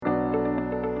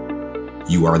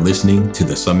You are listening to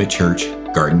the Summit Church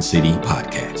Garden City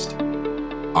podcast.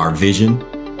 Our vision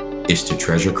is to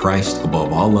treasure Christ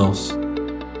above all else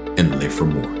and live for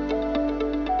more.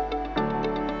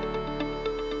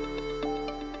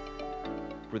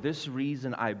 For this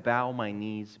reason, I bow my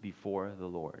knees before the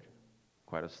Lord.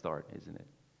 Quite a start, isn't it?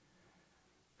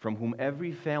 From whom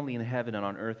every family in heaven and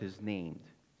on earth is named,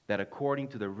 that according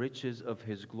to the riches of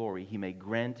his glory, he may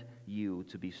grant you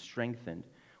to be strengthened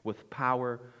with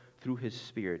power through his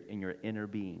Spirit in your inner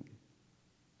being,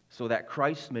 so that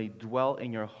Christ may dwell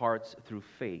in your hearts through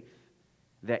faith,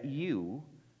 that you,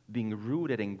 being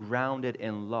rooted and grounded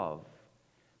in love,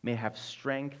 may have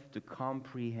strength to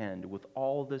comprehend with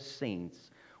all the saints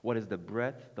what is the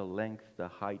breadth, the length, the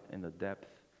height, and the depth,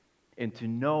 and to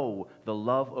know the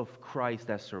love of Christ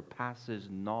that surpasses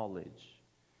knowledge,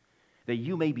 that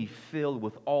you may be filled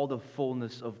with all the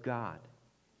fullness of God.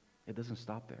 It doesn't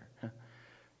stop there.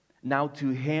 Now to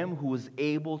him who is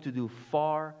able to do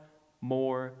far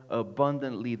more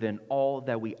abundantly than all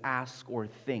that we ask or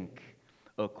think,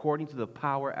 according to the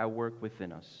power at work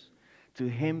within us, to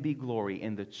him be glory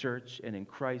in the church and in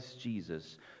Christ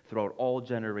Jesus throughout all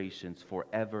generations,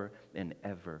 forever and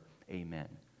ever. Amen.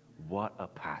 What a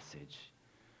passage.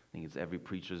 I think it's every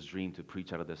preacher's dream to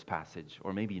preach out of this passage,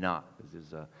 or maybe not, because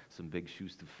there's some big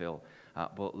shoes to fill.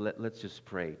 But let's just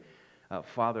pray.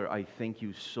 Father, I thank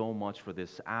you so much for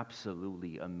this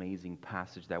absolutely amazing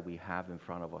passage that we have in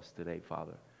front of us today,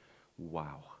 Father.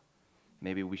 Wow.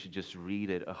 Maybe we should just read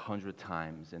it 100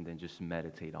 times and then just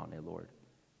meditate on it, Lord.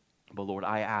 But Lord,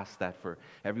 I ask that for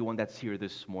everyone that's here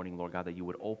this morning, Lord God, that you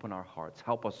would open our hearts.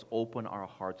 Help us open our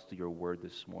hearts to your word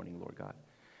this morning, Lord God.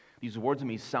 These words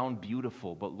may sound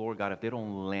beautiful, but Lord God, if they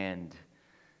don't land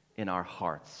in our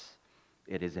hearts,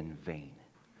 it is in vain.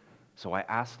 So I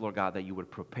ask, Lord God, that you would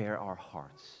prepare our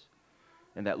hearts,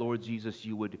 and that, Lord Jesus,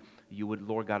 you would,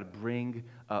 Lord God, bring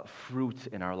fruit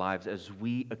in our lives as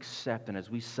we accept and as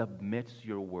we submit to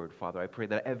your word, Father. I pray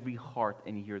that every heart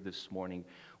in here this morning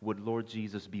would, Lord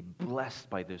Jesus, be blessed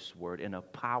by this word in a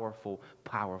powerful,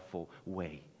 powerful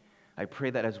way. I pray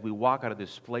that as we walk out of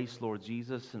this place, Lord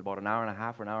Jesus, in about an hour and a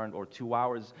half or an hour or 2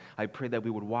 hours, I pray that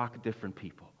we would walk different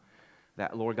people.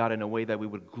 That, Lord God, in a way that we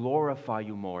would glorify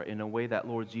you more, in a way that,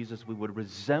 Lord Jesus, we would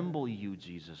resemble you,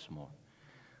 Jesus, more.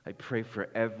 I pray for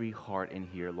every heart in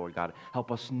here, Lord God.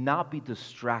 Help us not be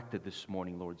distracted this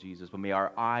morning, Lord Jesus, but may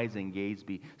our eyes and gaze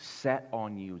be set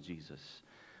on you, Jesus,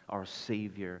 our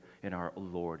Savior and our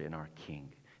Lord and our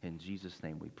King. In Jesus'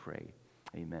 name we pray.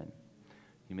 Amen.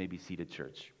 You may be seated,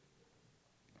 church.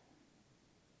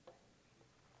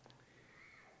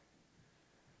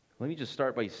 Let me just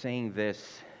start by saying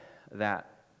this,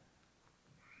 that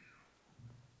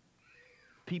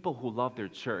people who love their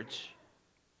church,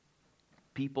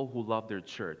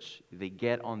 they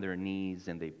get on their knees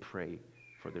and they pray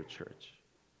for their church.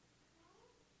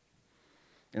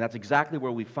 And that's exactly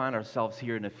where we find ourselves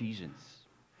here in Ephesians.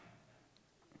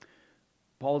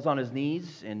 Paul is on his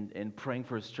knees and praying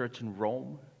for his church in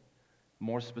Rome.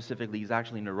 More specifically, he's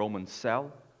actually in a Roman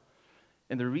cell.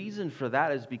 And the reason for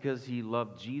that is because he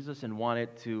loved Jesus and wanted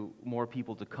more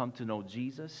people to come to know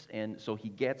Jesus, and so he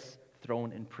gets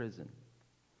thrown in prison.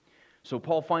 So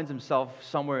Paul finds himself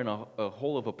somewhere in a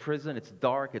hole of a prison. It's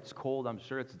dark, it's cold, I'm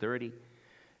sure it's dirty,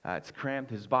 it's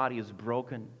cramped, his body is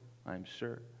broken, I'm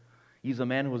sure. He's a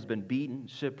man who has been beaten,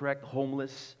 shipwrecked,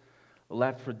 homeless,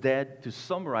 left for dead. To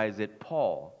summarize it,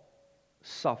 Paul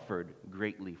suffered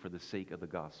greatly for the sake of the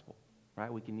gospel.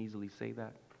 Right? We can easily say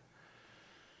that.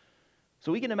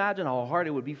 So we can imagine how hard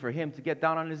it would be for him to get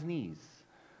down on his knees,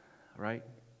 right?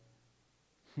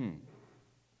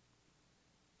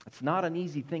 It's not an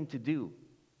easy thing to do,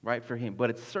 right, for him, but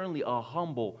it's certainly a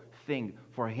humble thing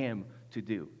for him to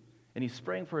do. And he's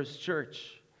praying for his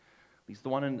church. He's the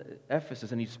one in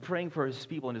Ephesus, and he's praying for his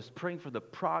people, and he's praying for the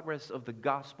progress of the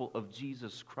gospel of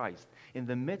Jesus Christ. In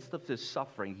the midst of this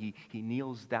suffering, he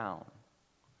kneels down.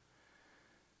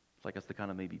 I'd like us to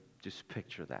kind of maybe just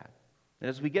picture that. And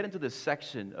as we get into this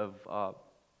section of,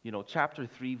 chapter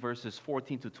 3, verses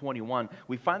 14 to 21,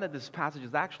 we find that this passage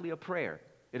is actually a prayer.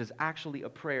 It is actually a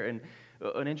prayer. And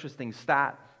an interesting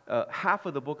stat, half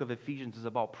of the book of Ephesians is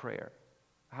about prayer.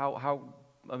 How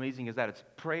amazing is that? It's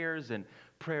prayers and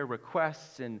prayer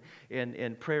requests and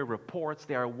prayer reports.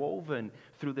 They are woven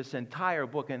through this entire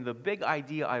book. And the big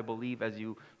idea, I believe, as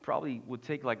you probably would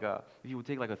take like a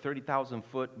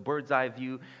 30,000-foot bird's eye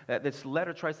view, that this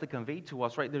letter tries to convey to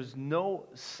us, right? There's no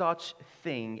such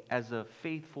thing as a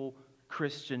faithful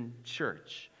Christian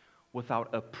church without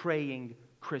a praying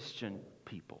Christian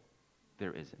people.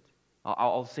 There isn't.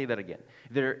 I'll say that again.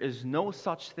 There is no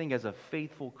such thing as a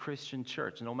faithful Christian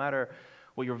church. No matter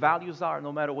what your values are,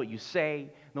 no matter what you say,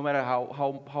 no matter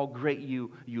how great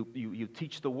you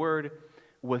teach the word,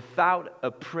 without a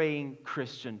praying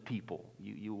Christian people,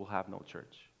 you will have no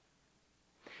church.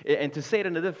 And to say it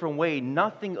in a different way,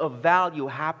 nothing of value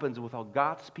happens without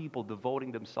God's people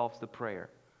devoting themselves to prayer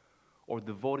or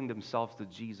devoting themselves to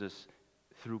Jesus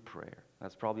through prayer.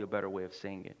 That's probably a better way of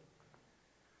saying it.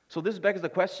 So this begs the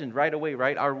question right away,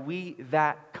 right? Are we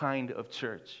that kind of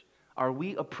church? Are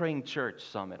we a praying church,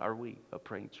 Summit? Are we a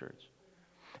praying church?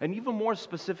 And even more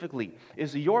specifically,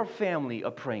 is your family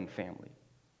a praying family?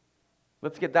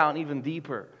 Let's get down even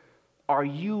deeper. Are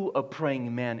you a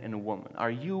praying man and a woman?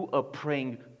 Are you a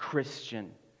praying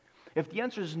Christian? If the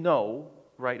answer is no,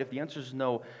 right? If the answer is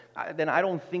no, then I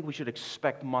don't think we should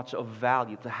expect much of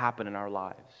value to happen in our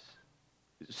lives,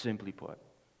 simply put.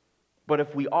 But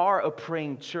if we are a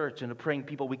praying church and a praying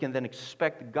people, we can then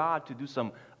expect God to do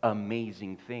some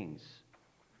amazing things.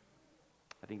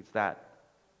 I think it's that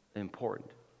important.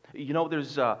 You know,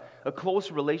 there's a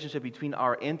close relationship between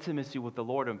our intimacy with the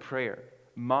Lord and prayer,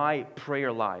 my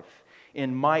prayer life,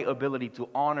 and my ability to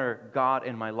honor God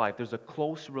in my life. There's a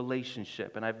close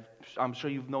relationship, and I'm sure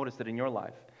you've noticed it in your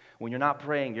life. When you're not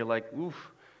praying, you're like,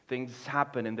 oof, things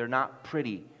happen and they're not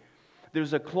pretty.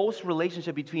 There's a close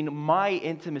relationship between my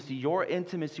intimacy, your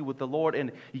intimacy with the Lord,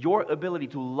 and your ability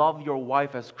to love your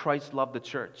wife as Christ loved the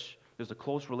church. There's a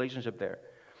close relationship there.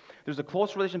 There's a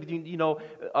close relationship between,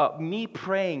 me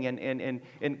praying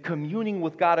and communing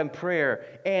with God in prayer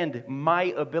and my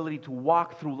ability to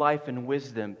walk through life in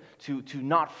wisdom, to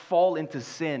not fall into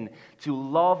sin, to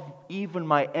love even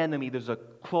my enemy. There's a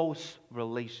close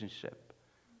relationship.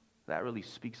 That really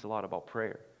speaks a lot about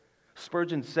prayer.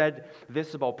 Spurgeon said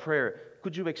this about prayer: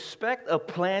 could you expect a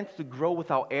plant to grow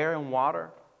without air and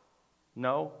water?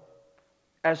 No.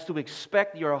 As to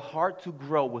expect your heart to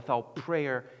grow without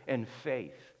prayer and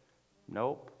faith?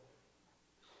 Nope.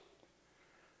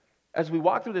 As we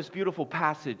walk through this beautiful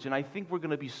passage, and I think we're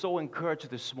going to be so encouraged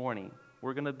this morning.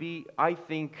 We're going to be, I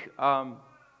think,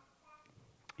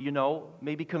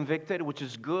 maybe convicted, which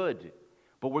is good.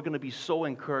 But we're going to be so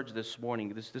encouraged this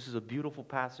morning. This is a beautiful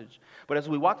passage. But as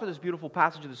we walk through this beautiful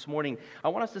passage this morning, I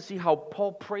want us to see how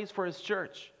Paul prays for his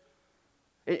church.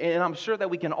 And I'm sure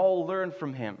that we can all learn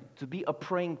from him to be a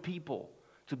praying people,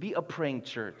 to be a praying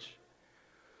church.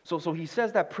 So he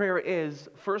says that prayer is,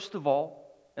 first of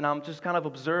all, and I'm just kind of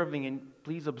observing, and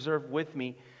please observe with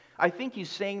me, I think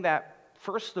he's saying that,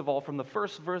 first of all, from the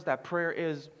first verse, that prayer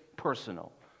is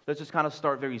personal. Let's just kind of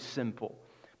start very simple.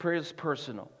 Prayer is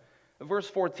personal. Verse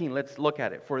 14, let's look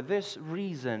at it. For this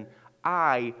reason,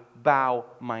 I bow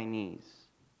my knees.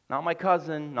 Not my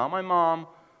cousin, not my mom,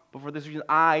 but for this reason,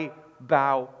 I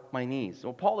bow my knees.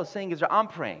 What Paul is saying is that I'm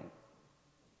praying.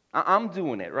 I'm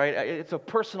doing it, right? It's a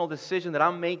personal decision that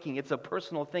I'm making. It's a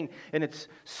personal thing. And it's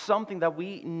something that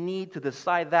we need to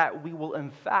decide that we will,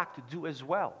 in fact, do as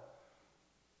well.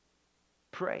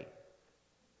 Pray.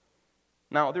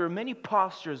 Now, there are many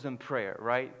postures in prayer,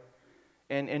 right?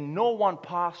 And no one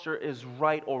posture is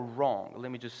right or wrong. Let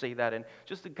me just say that. And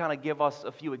just to kind of give us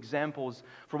a few examples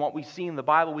from what we see in the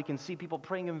Bible, we can see people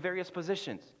praying in various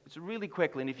positions. It's really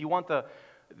quickly. And if you want the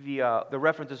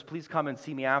references, please come and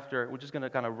see me after. We're just going to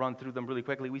kind of run through them really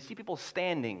quickly. We see people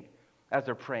standing as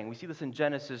they're praying. We see this in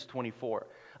Genesis 24.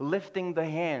 Lifting the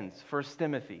hands, 1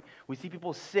 Timothy. We see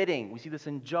people sitting. We see this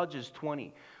in Judges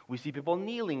 20. We see people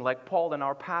kneeling like Paul in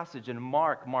our passage in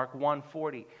Mark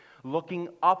 1:40. Looking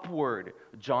upward,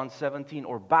 John 17,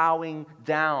 or bowing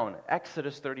down,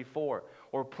 Exodus 34,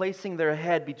 or placing their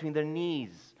head between their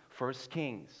knees, 1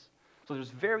 Kings. So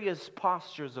there's various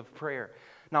postures of prayer.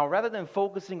 Now, rather than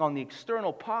focusing on the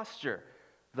external posture,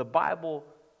 the Bible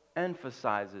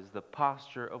emphasizes the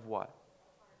posture of what?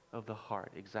 Of the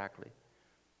heart, exactly.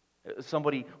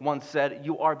 Somebody once said,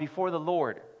 you are before the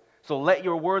Lord, so let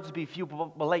your words be few,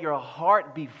 but let your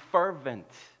heart be fervent.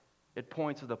 It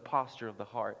points to the posture of the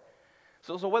heart.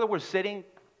 So whether we're sitting,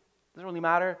 doesn't really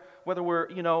matter. Whether we're,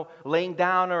 laying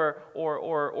down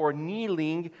or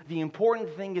kneeling, the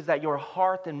important thing is that your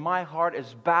heart and my heart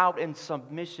is bowed in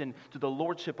submission to the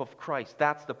Lordship of Christ.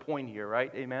 That's the point here,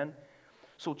 right? Amen?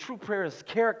 So true prayer is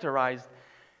characterized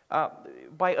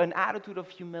by an attitude of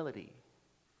humility.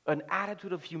 An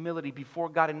attitude of humility before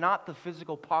God, and not the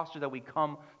physical posture that we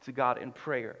come to God in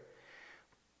prayer.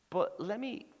 But let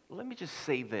me just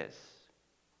say this.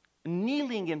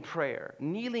 Kneeling in prayer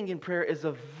is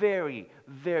a very,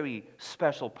 very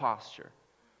special posture.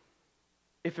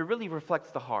 If it really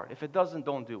reflects the heart. If it doesn't,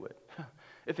 don't do it.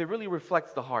 If it really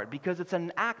reflects the heart, because it's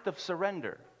an act of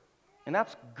surrender. And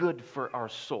that's good for our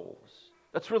souls.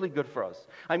 That's really good for us.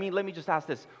 I mean, let me just ask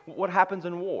this. What happens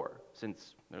in war,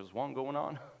 since there's one going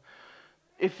on?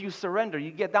 If you surrender,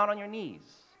 you get down on your knees,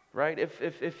 right? If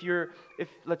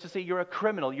let's just say you're a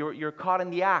criminal, you're caught in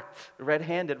the act,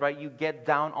 red-handed, right? You get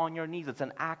down on your knees. It's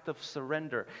an act of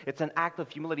surrender. It's an act of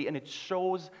humility, and it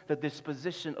shows the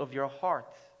disposition of your heart.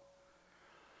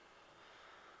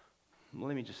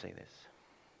 Let me just say this.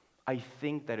 I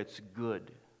think that it's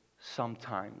good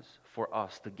sometimes for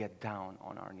us to get down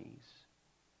on our knees.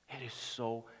 It is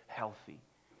so healthy.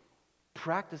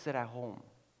 Practice it at home.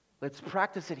 Let's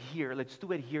practice it here. Let's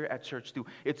do it here at church too.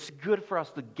 It's good for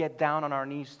us to get down on our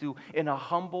knees too, in a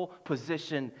humble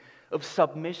position of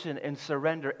submission and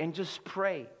surrender, and just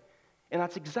pray. And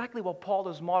that's exactly what Paul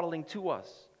is modeling to us.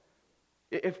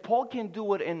 If Paul can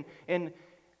do it in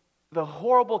the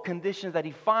horrible conditions that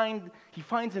he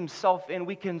finds himself in,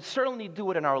 we can certainly do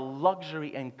it in our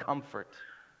luxury and comfort.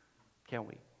 Can't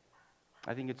we?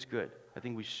 I think it's good. I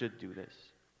think we should do this.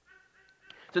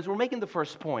 Since we're making the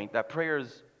first point that prayer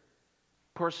is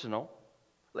personal,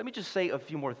 let me just say a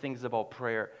few more things about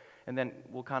prayer, and then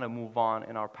we'll kind of move on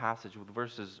in our passage with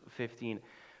verses 15.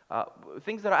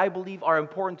 Things that I believe are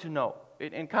important to know,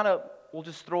 and kind of we'll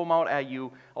just throw them out at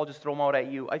you. I'll just throw them out at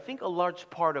you. I think a large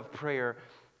part of prayer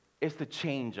is to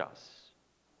change us.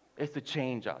 It's to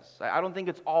change us. I don't think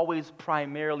it's always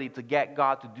primarily to get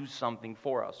God to do something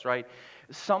for us, right?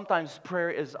 Sometimes prayer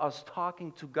is us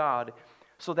talking to God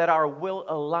so that our will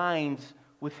aligns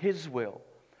with His will,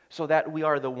 so that we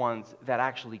are the ones that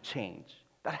actually change.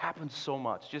 That happens so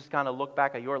much. Just kind of look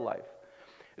back at your life.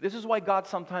 This is why God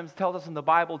sometimes tells us in the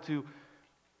Bible to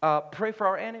pray for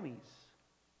our enemies.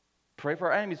 Pray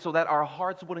for our enemies so that our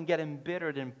hearts wouldn't get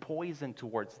embittered and poisoned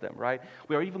towards them, right?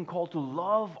 We are even called to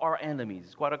love our enemies.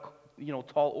 It's quite a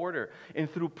tall order.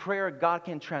 And through prayer, God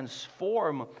can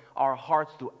transform our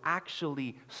hearts to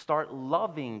actually start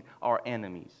loving our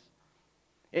enemies.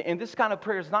 And this kind of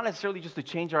prayer is not necessarily just to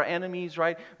change our enemies,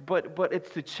 right? But it's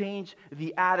to change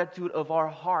the attitude of our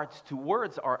hearts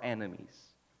towards our enemies.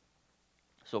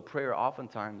 So prayer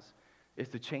oftentimes is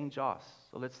to change us.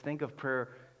 So let's think of prayer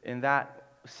in that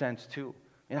sense too.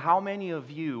 And how many of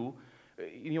you,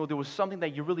 there was something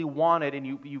that you really wanted, and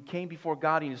you came before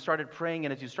God and you started praying,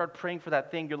 and as you start praying for that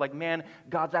thing, you're like, man,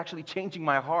 God's actually changing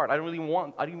my heart. I don't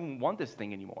even want this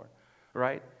thing anymore,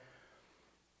 right?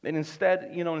 And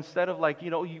instead of like,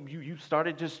 you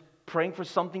started just praying for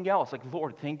something else. Like,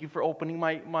 Lord, thank you for opening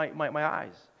my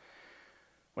eyes.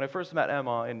 When I first met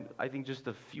Emma, and I think just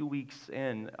a few weeks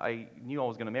in, I knew I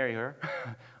was going to marry her.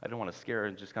 I didn't want to scare her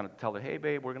and just kind of tell her, hey,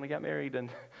 babe, we're going to get married. And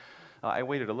I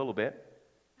waited a little bit.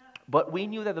 But we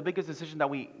knew that the biggest decision that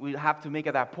we have to make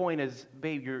at that point is,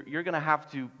 babe, you're going to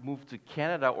have to move to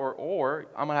Canada, or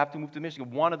I'm going to have to move to Michigan,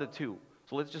 one of the two.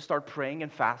 So let's just start praying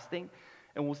and fasting.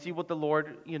 And we'll see what the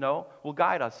Lord, will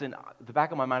guide us. And the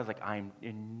back of my mind is like, I'm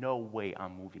in no way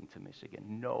I'm moving to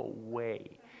Michigan. No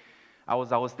way. I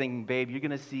was thinking, babe, you're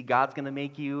going to see God's going to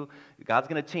make you. God's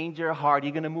going to change your heart.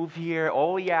 You're going to move here.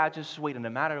 Oh, yeah, just wait. In a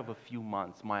matter of a few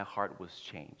months, my heart was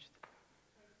changed.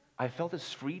 I felt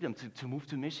this freedom to move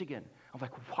to Michigan. I'm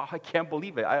like, wow, I can't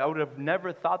believe it. I would have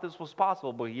never thought this was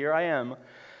possible, but here I am.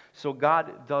 So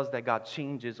God does that. God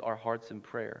changes our hearts in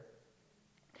prayer.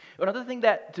 Another thing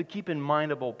that to keep in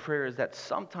mind about prayer is that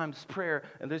sometimes prayer,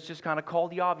 and let's just kind of call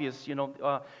the obvious,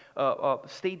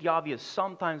 state the obvious,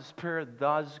 sometimes prayer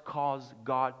does cause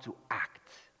God to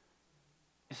act.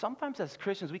 Sometimes as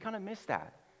Christians, we kind of miss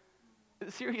that.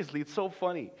 Seriously, it's so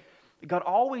funny. God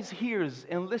always hears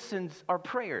and listens our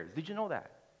prayers. Did you know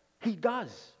that? He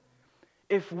does.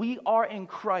 If we are in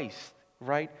Christ,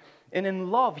 right? And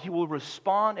in love, He will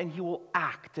respond and He will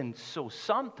act. And so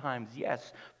sometimes,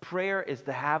 yes, prayer is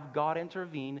to have God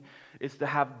intervene, is to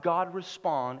have God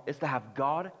respond, is to have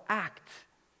God act.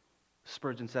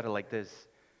 Spurgeon said it like this: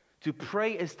 to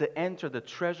pray is to enter the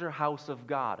treasure house of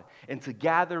God and to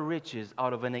gather riches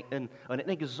out of an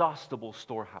inexhaustible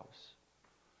storehouse.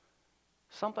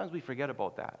 Sometimes we forget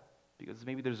about that because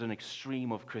maybe there's an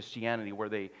extreme of Christianity where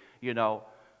they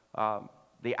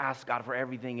ask God for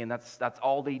everything, and that's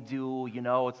all they do,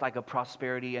 It's like a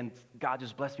prosperity, and God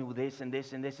just bless me with this and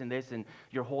this and this and this, and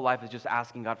your whole life is just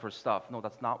asking God for stuff. No,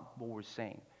 that's not what we're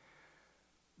saying.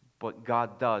 But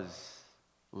God does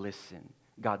listen.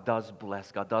 God does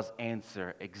bless. God does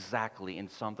answer exactly, and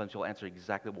sometimes He'll answer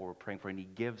exactly what we're praying for, and He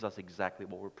gives us exactly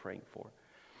what we're praying for.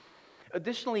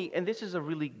 Additionally, and this is a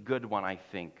really good one, I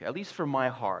think, at least for my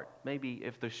heart. Maybe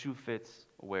if the shoe fits,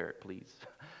 wear it, please.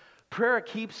 Prayer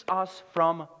keeps us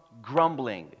from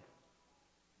grumbling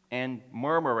and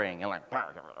murmuring and like,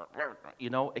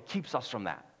 it keeps us from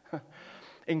that.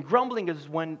 And grumbling is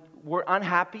when we're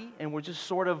unhappy and we're just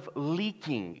sort of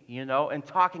leaking, and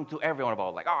talking to everyone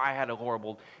about like, oh, I had a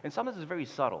horrible, and sometimes it's very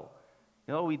subtle.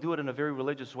 You know, we do it in a very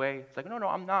religious way. It's like, no,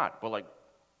 I'm not. But like,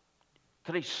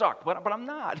 today sucked, but I'm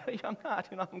not. I'm not.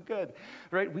 I'm good,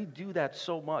 right? We do that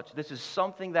so much. This is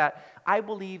something that I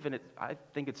believe, and I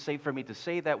think it's safe for me to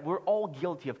say that we're all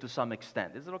guilty of to some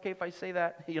extent. Is it okay if I say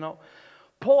that?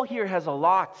 Paul here has a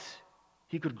lot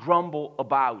he could grumble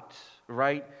about,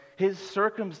 right? His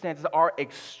circumstances are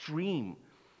extreme.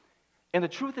 And the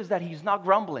truth is that he's not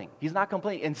grumbling. He's not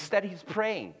complaining. Instead, he's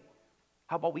praying.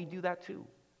 How about we do that too?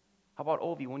 How about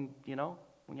Ovi, when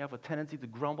you have a tendency to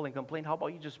grumble and complain, how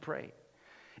about you just pray?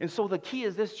 And so the key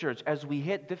is this, church, as we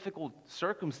hit difficult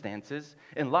circumstances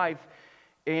in life,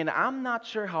 and I'm not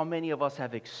sure how many of us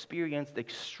have experienced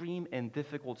extreme and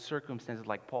difficult circumstances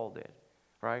like Paul did,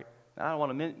 right? I don't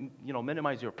want to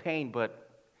minimize your pain, but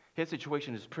his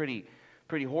situation is pretty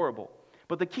horrible.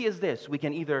 But the key is this: we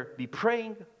can either be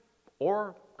praying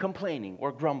or complaining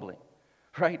or grumbling,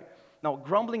 right? Now,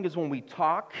 grumbling is when we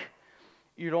talk,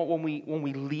 when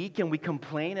we leak and we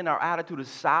complain and our attitude is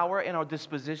sour and our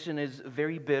disposition is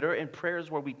very bitter. And prayer is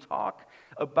where we talk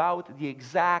about the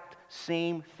exact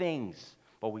same things,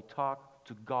 but we talk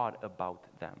to God about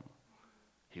them.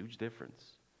 Huge difference.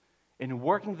 In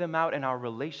working them out in our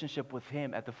relationship with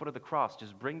Him at the foot of the cross,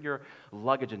 just bring your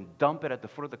luggage and dump it at the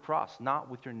foot of the cross, not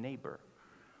with your neighbor,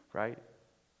 right?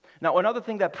 Now, another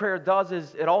thing that prayer does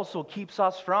is it also keeps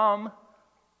us from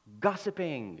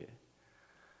gossiping.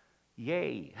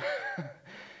 Yay.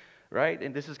 Right?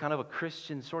 And this is kind of a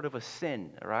Christian sort of a sin,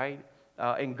 right?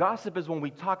 And gossip is when we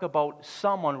talk about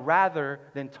someone rather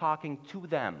than talking to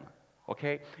them.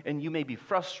 Okay? And you may be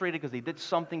frustrated because they did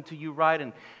something to you, right?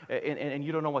 And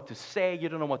you don't know what to say. You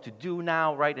don't know what to do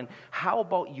now, right? And how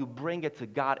about you bring it to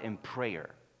God in prayer?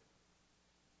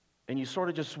 And you sort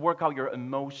of just work out your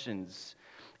emotions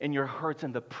and your hurts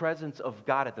in the presence of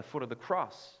God at the foot of the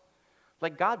cross.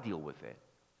 Let God deal with it.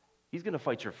 He's going to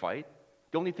fight your fight.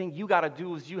 The only thing you got to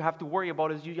do is you have to worry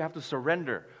about is you have to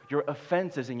surrender your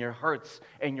offenses and your hurts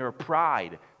and your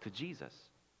pride to Jesus.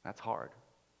 That's hard.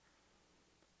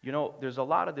 There's a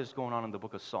lot of this going on in the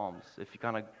book of Psalms. If you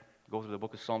kind of go through the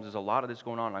book of Psalms, there's a lot of this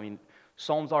going on. I mean,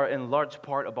 Psalms are in large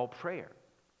part about prayer.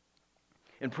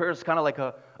 And prayer is kind of like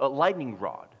a lightning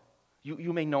rod.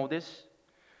 You may know this.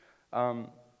 And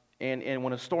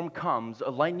when a storm comes,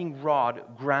 a lightning rod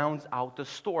grounds out the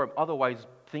storm. Otherwise,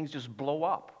 things just blow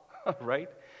up, right?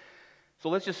 So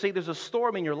let's just say there's a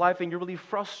storm in your life and you're really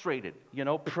frustrated.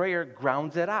 Prayer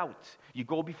grounds it out. You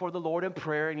go before the Lord in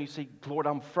prayer and you say, Lord,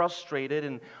 I'm frustrated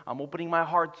and I'm opening my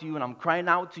heart to you and I'm crying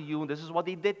out to you and this is what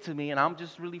they did to me and I'm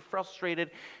just really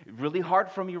frustrated, really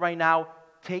hard for me right now.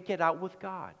 Take it out with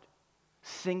God.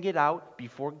 Sing it out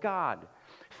before God.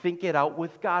 Think it out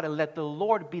with God and let the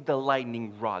Lord be the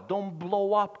lightning rod. Don't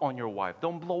blow up on your wife.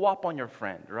 Don't blow up on your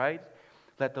friend, right?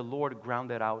 Let the Lord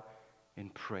ground it out in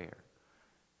prayer.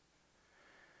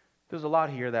 There's a lot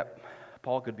here that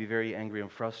Paul could be very angry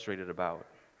and frustrated about.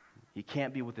 He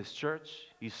can't be with his church.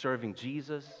 He's serving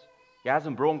Jesus. He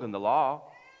hasn't broken the law,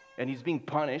 and he's being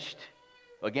punished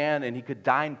again, and he could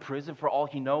die in prison for all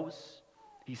he knows.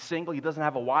 He's single. He doesn't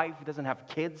have a wife. He doesn't have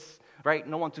kids, right?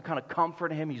 No one to kind of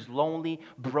comfort him. He's lonely,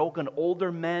 broken,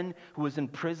 older man who is in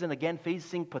prison, again,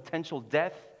 facing potential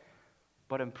death.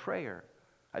 But in prayer,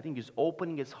 I think he's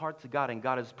opening his heart to God, and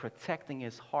God is protecting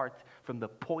his heart from the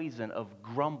poison of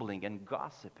grumbling and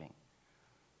gossiping.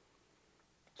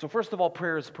 So first of all,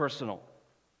 prayer is personal.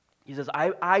 He says,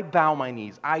 I bow my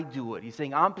knees. I do it. He's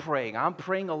saying, I'm praying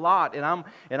a lot, and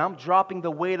I'm dropping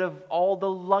the weight of all the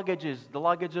luggage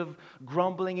of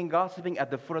grumbling and gossiping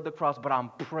at the foot of the cross, but I'm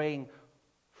praying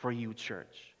for you,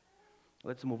 church.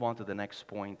 Let's move on to the next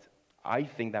point I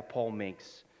think that Paul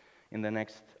makes in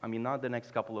not the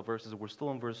next couple of verses. We're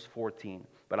still in verse 14,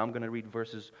 but I'm going to read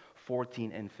verses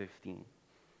 14 and 15.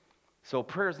 So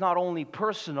prayer is not only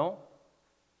personal,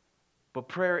 but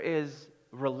prayer is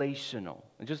relational.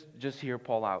 And just hear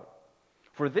Paul out.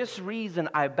 For this reason,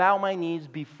 I bow my knees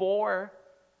before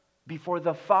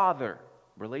the Father,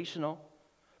 relational,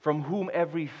 from whom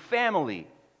every family,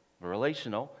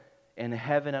 relational, in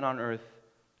heaven and on earth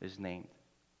is named.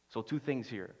 So two things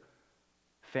here,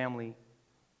 family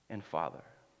and Father.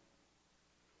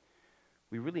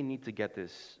 We really need to get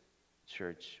this,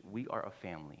 church. We are a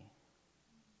family.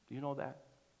 Do you know that?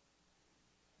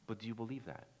 But do you believe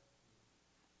that?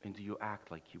 And do you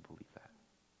act like you believe that?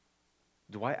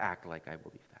 Do I act like I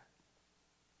believe that?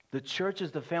 The church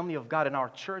is the family of God, and our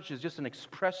church is just an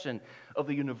expression of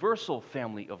the universal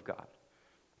family of God.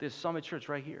 This Summit Church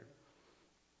right here.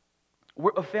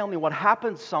 We're a family. What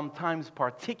happens sometimes,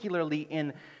 particularly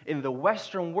in the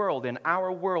Western world, in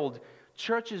our world,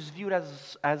 church is viewed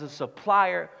as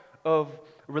a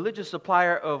religious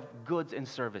supplier of goods and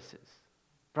services.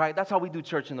 right? That's how we do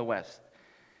church in the West.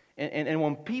 And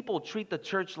when people treat the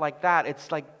church like that,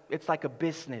 it's like a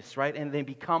business, right? And they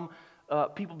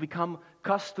people become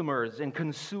customers and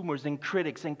consumers and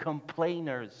critics and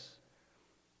complainers.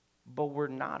 But we're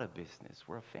not a business.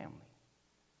 We're a family.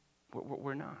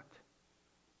 We're not.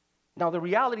 Now, the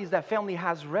reality is that family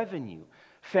has revenue.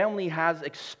 Family has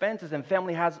expenses, and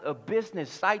family has a business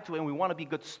side to it, and we want to be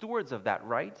good stewards of that,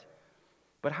 right?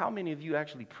 But how many of you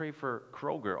actually pray for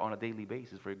Kroger on a daily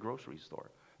basis, for a grocery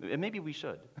store? And maybe we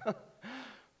should.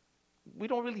 We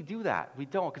don't really do that. We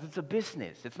don't, because it's a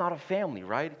business. It's not a family,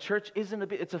 right? Church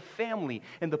isn't it's a family.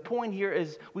 And the point here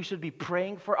is we should be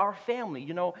praying for our family.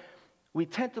 You know, we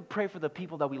tend to pray for the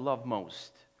people that we love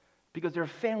most because they're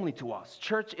family to us.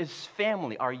 Church is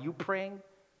family. Are you praying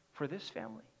for this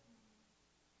family?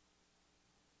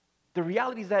 The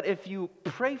reality is that if you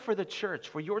pray for the church,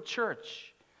 for your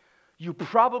church, you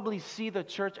probably see the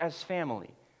church as family.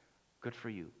 Good for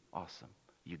you. Awesome.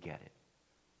 You get it.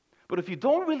 But if you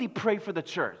don't really pray for the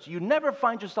church, you never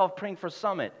find yourself praying for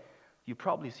Summit, you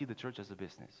probably see the church as a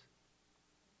business.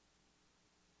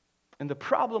 And the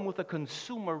problem with a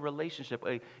consumer relationship,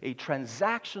 a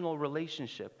transactional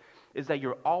relationship, is that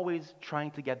you're always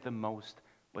trying to get the most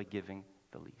by giving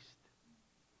the least.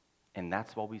 And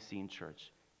that's what we see in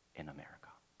church in America.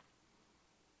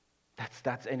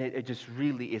 It just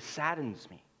really, it saddens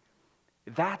me.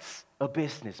 That's a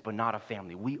business, but not a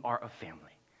family. We are a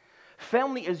family.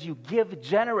 Family is you give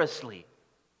generously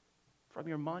from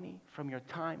your money, from your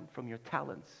time, from your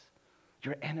talents,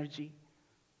 your energy,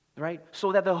 right?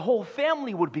 So that the whole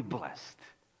family would be blessed,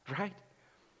 right?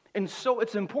 And so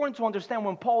it's important to understand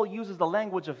when Paul uses the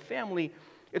language of family,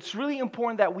 it's really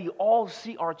important that we all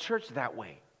see our church that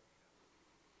way.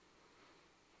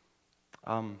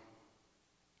 I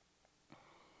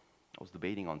was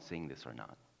debating on saying this or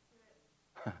not.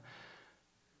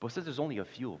 But since there's only a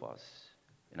few of us,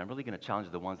 and I'm really going to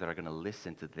challenge the ones that are going to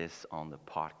listen to this on the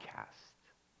podcast.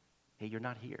 Hey, you're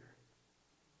not here.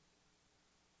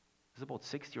 There's about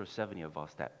 60 or 70 of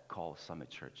us that call Summit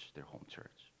Church their home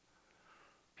church.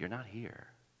 If you're not here,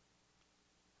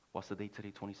 what's the date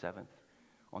today, 27th?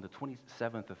 On the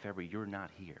 27th of February, you're not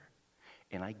here.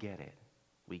 And I get it.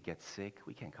 We get sick.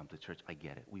 We can't come to church. I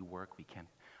get it. We work. We can't.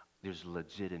 There's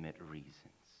legitimate reasons.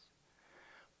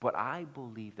 But I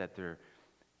believe that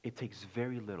it takes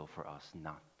very little for us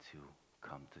not to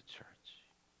come to church.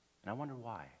 And I wonder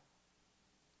why.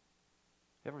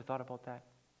 You ever thought about that?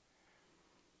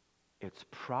 It's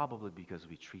probably because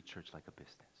we treat church like a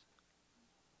business.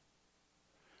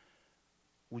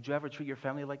 Would you ever treat your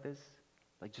family like this?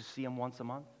 Like just see them once a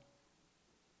month?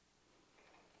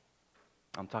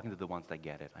 I'm talking to the ones that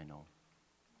get it, I know.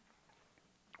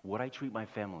 Would I treat my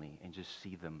family and just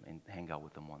see them and hang out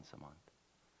with them once a month?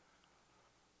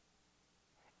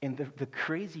 And the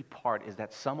crazy part is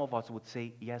that some of us would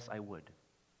say, yes, I would.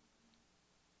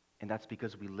 And that's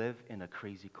because we live in a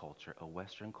crazy culture, a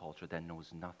Western culture that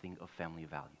knows nothing of family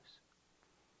values.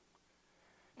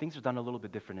 Things are done a little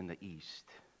bit different in the East.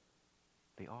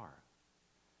 They are.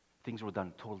 Things were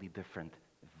done totally different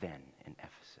then in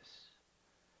Ephesus.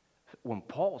 When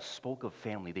Paul spoke of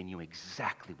family, they knew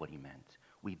exactly what he meant.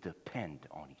 We depend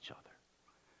on each other.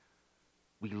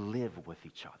 We live with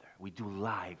each other. We do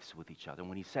lives with each other. And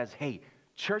when he says, hey,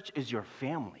 church is your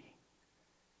family,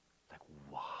 like,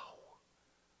 wow.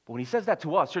 But when he says that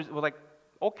to us, we're like,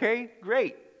 okay,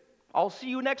 great. I'll see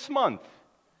you next month.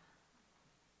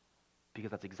 Because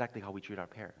that's exactly how we treat our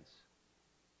parents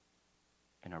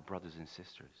and our brothers and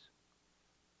sisters.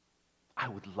 I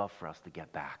would love for us to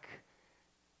get back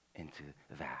into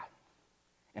that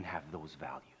and have those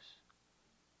values.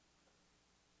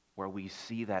 Where we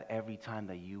see that every time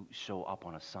that you show up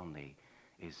on a Sunday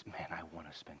is, man, I want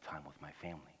to spend time with my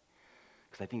family.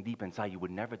 Because I think deep inside you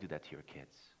would never do that to your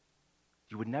kids.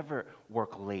 You would never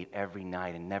work late every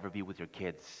night and never be with your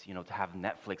kids, to have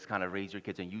Netflix kind of raise your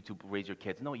kids and YouTube raise your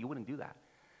kids. No, you wouldn't do that.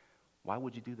 Why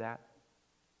would you do that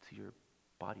to your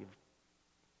body of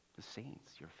the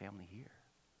saints, your family here?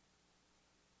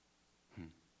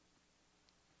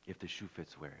 If the shoe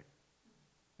fits, wear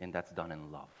it. And that's done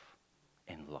in love.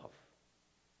 In love.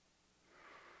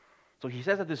 So he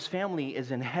says that this family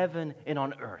is in heaven and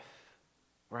on earth.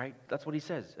 Right? That's what he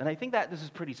says. And I think that this is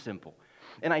pretty simple.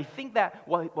 And I think that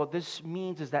what this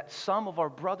means is that some of our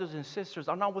brothers and sisters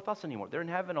are not with us anymore. They're in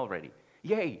heaven already.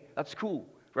 Yay, that's cool,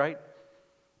 right?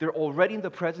 They're already in the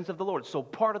presence of the Lord. So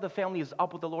part of the family is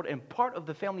up with the Lord, and part of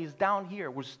the family is down here.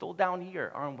 We're still down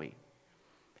here, aren't we?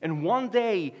 And one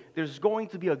day, there's going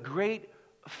to be a great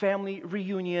family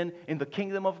reunion in the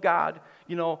kingdom of God,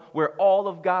 where all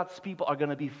of God's people are going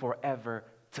to be forever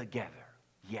together.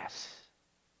 Yes.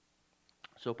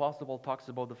 So Apostle Paul talks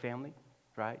about the family,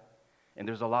 right? And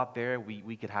there's a lot there.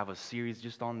 We could have a series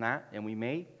just on that, and we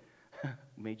may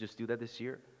just do that this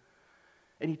year.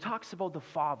 And he talks about the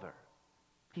Father.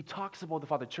 He talks about the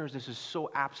Father. Church, this is so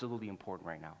absolutely important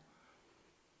right now.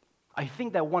 I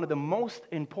think that one of the most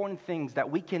important things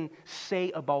that we can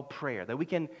say about prayer, that we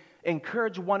can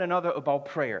encourage one another about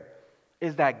prayer,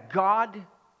 is that God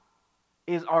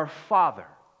is our Father.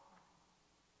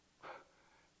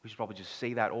 We should probably just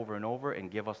say that over and over and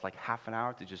give us like half an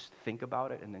hour to just think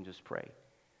about it and then just pray.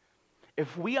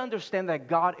 If we understand that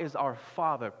God is our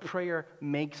Father, prayer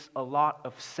makes a lot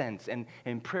of sense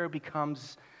and prayer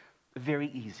becomes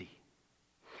very easy.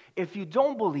 If you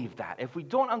don't believe that, if we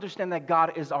don't understand that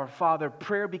God is our Father,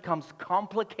 prayer becomes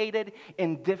complicated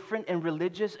and different and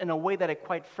religious in a way that it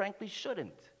quite frankly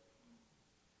shouldn't.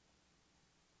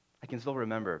 I can still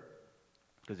remember,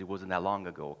 because it wasn't that long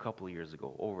ago, over a couple of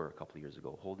years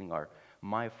ago, holding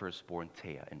my firstborn,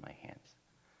 Taya, in my hands.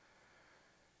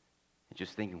 And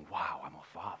just thinking, wow, I'm a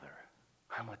father.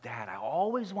 I'm a dad. I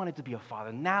always wanted to be a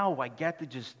father. Now I get to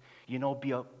just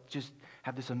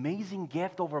have this amazing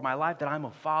gift over my life that I'm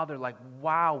a father. Like,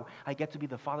 wow, I get to be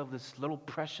the father of this little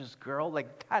precious girl.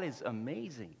 Like, that is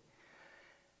amazing.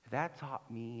 That taught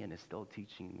me and is still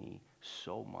teaching me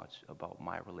so much about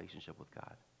my relationship with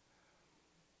God.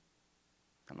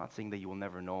 I'm not saying that you will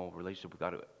never know a relationship with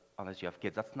God unless you have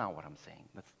kids. That's not what I'm saying.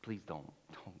 Please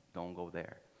don't go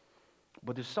there.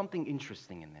 But there's something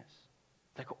interesting in this.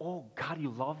 Like, oh, God, you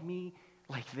love me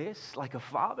like this, like a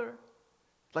father?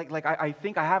 Like I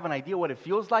think I have an idea what it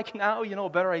feels like now, a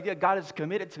better idea. God is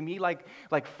committed to me like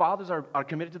fathers are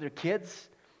committed to their kids.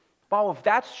 Wow, if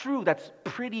that's true, that's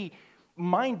pretty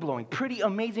mind-blowing, pretty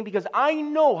amazing, because I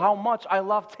know how much I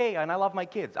love Taya and I love my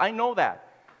kids. I know that.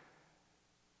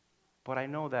 But I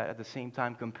know that at the same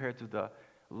time, compared to the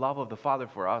love of the Father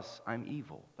for us, I'm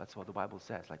evil. That's what the Bible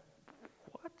says. Like,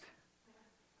 what?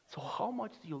 So how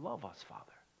much do you love us,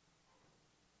 Father?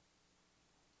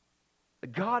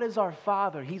 God is our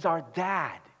Father. He's our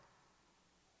dad.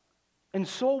 And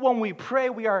so when we pray,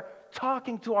 we are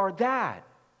talking to our dad.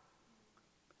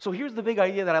 So here's the big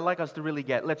idea that I'd like us to really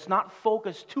get. Let's not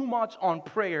focus too much on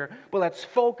prayer, but let's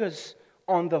focus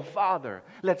on the Father.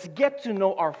 Let's get to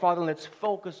know our Father, and let's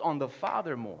focus on the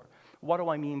Father more. What do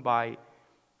I mean by,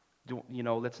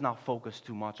 let's not focus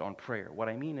too much on prayer? What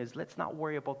I mean is, let's not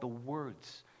worry about the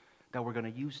words that we're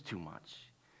going to use too much.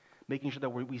 Making sure that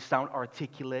we sound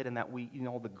articulate and that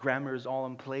the grammar is all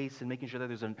in place, and making sure that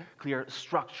there's a clear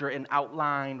structure and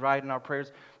outline, right, in our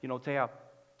prayers. Taya,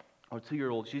 our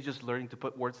 2-year-old, she's just learning to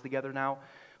put words together now.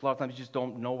 A lot of times you just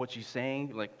don't know what she's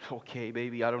saying. Like, okay,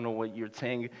 baby, I don't know what you're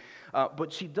saying.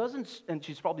 But she doesn't, and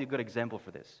she's probably a good example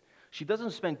for this. She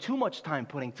doesn't spend too much time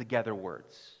putting together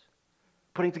words,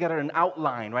 putting together an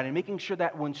outline, right? And making sure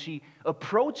that when she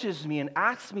approaches me and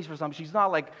asks me for something, she's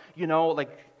not like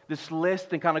this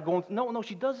list and kind of going, no,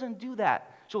 she doesn't do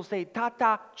that. She'll say,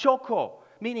 Tata choco,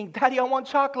 meaning, Daddy, I want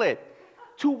chocolate.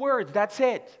 2 words, that's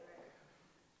it.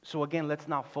 So again, let's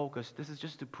not focus. This is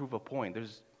just to prove a point.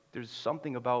 There's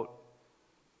something about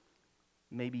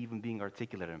maybe even being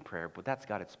articulate in prayer, but that's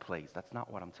got its place. That's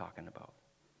not what I'm talking about.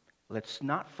 Let's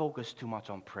not focus too much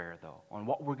on prayer, though, on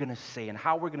what we're going to say and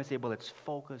how we're going to say it, but let's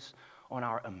focus on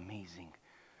our amazing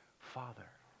Father.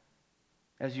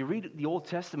 As you read the Old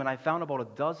Testament, I found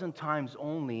about 12 times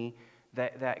only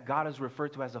that God is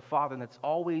referred to as a Father, and that's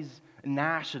always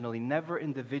nationally, never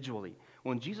individually.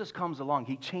 When Jesus comes along,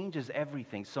 He changes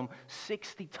everything. Some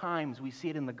 60 times we see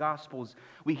it in the Gospels.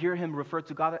 We hear Him refer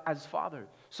to God as Father.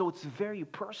 So it's very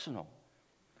personal.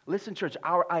 Listen, church,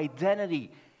 our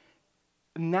identity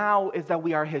now is that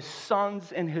we are His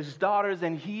sons and His daughters,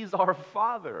 and He's our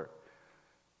Father.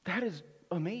 That is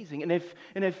amazing. And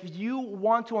if you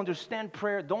want to understand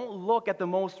prayer, don't look at the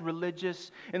most religious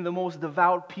and the most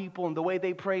devout people and the way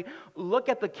they pray. Look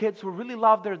at the kids who really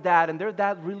love their dad and their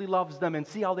dad really loves them, and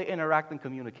see how they interact and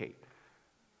communicate.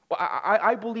 Well,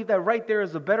 I believe that right there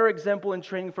is a better example in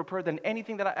training for prayer than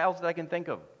anything else that I can think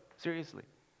of. Seriously.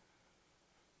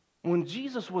 When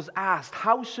Jesus was asked,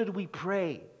 how should we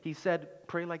pray? He said,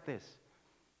 pray like this: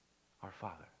 Our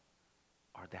Father,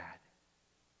 our Dad.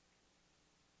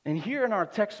 And here in our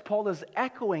text, Paul is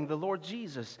echoing the Lord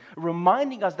Jesus,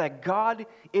 reminding us that God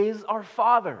is our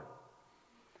Father.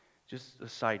 Just a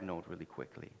side note really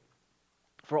quickly.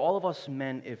 For all of us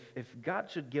men, if God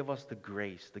should give us the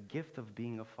grace, the gift of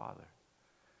being a father,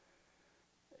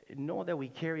 know that we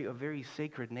carry a very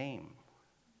sacred name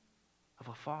of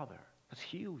a father. That's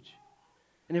huge.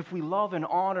 And if we love and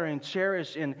honor and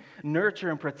cherish and nurture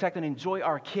and protect and enjoy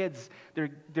our kids,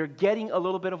 they're getting a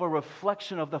little bit of a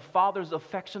reflection of the Father's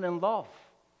affection and love.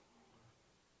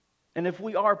 And if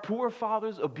we are poor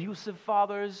fathers, abusive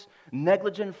fathers,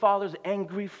 negligent fathers,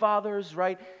 angry fathers,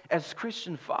 right, as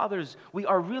Christian fathers, we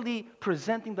are really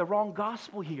presenting the wrong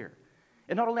gospel here.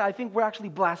 And not only, I think we're actually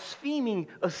blaspheming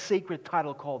a sacred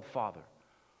title called father.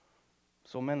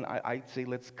 So men, I'd say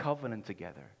let's covenant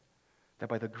together that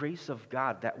by the grace of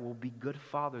God, that we'll be good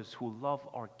fathers who love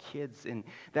our kids and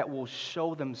that will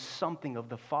show them something of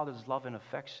the Father's love and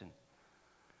affection.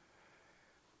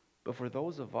 But for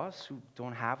those of us who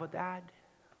don't have a dad,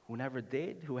 who never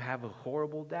did, who have a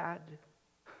horrible dad,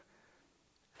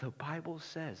 the Bible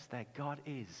says that God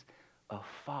is a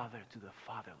father to the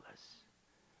fatherless.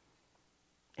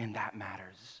 And that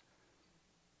matters.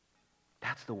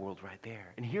 That's the world right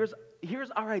there. And here's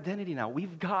our identity now.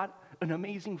 We've got an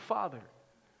amazing father.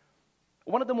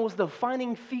 One of the most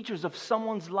defining features of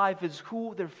someone's life is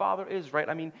who their father is, right?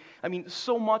 I mean,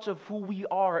 so much of who we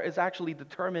are is actually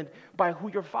determined by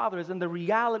who your father is. And the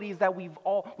reality is that we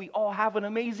all have an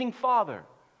amazing father.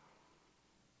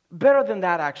 Better than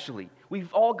that, actually.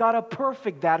 We've all got a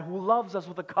perfect dad who loves us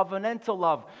with a covenantal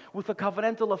love, with a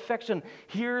covenantal affection.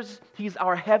 He's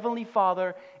our heavenly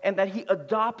Father, and that He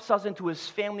adopts us into His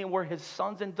family, and we're His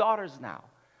sons and daughters now.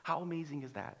 How amazing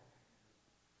is that?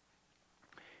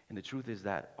 And the truth is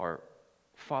that our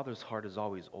Father's heart is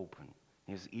always open.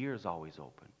 His ear is always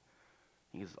open.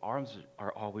 His arms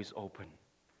are always open.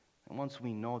 And once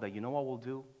we know that, you know what we'll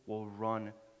do? We'll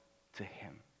run to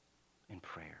Him in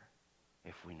prayer.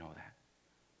 If we know that.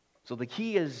 So the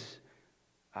key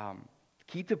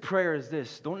to prayer is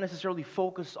this. Don't necessarily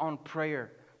focus on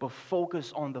prayer, but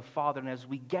focus on the Father. And as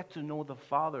we get to know the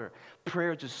Father,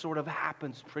 prayer just sort of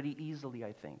happens pretty easily,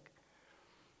 I think.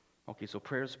 Okay, so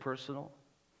prayer is personal.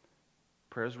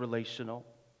 Prayer is relational.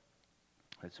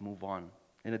 Let's move on.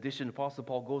 In addition, Apostle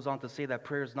Paul goes on to say that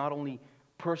prayer is not only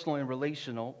personal and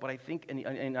relational, but I think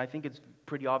it's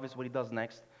pretty obvious what he does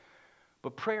next.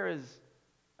 But prayer is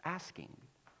asking.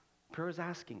 Prayer is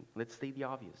asking. Let's state the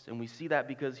obvious. And we see that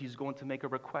because he's going to make a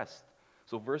request.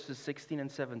 So verses 16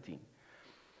 and 17.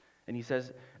 And he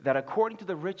says, that according to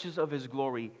the riches of His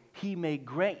glory, He may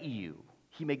grant you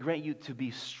to be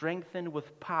strengthened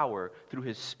with power through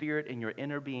His Spirit in your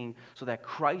inner being, so that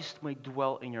Christ may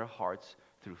dwell in your hearts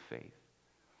through faith.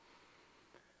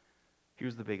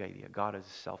 Here's the big idea. God is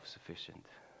self-sufficient.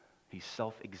 He's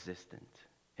self-existent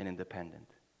and independent.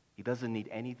 He doesn't need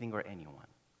anything or anyone.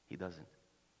 He doesn't.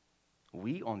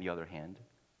 We, on the other hand,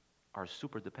 are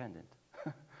super dependent.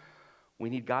 We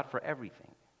need God for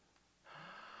everything.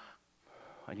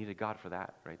 I need a God for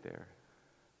that right there.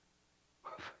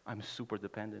 I'm super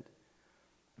dependent.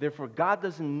 Therefore, God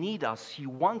doesn't need us. He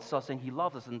wants us and He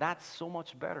loves us, and that's so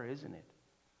much better, isn't it?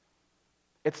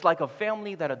 It's like a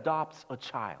family that adopts a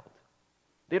child.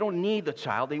 They don't need the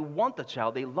child. They want the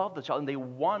child. They love the child, and they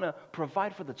want to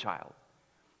provide for the child.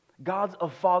 God's a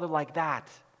father like that.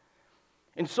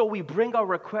 And so we bring our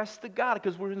requests to God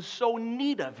because we're in so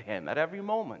need of Him at every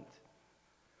moment.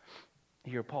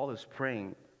 Here Paul is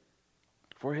praying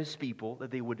for his people that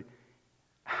they would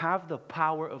have the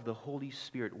power of the Holy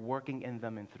Spirit working in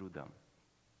them and through them.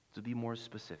 To be more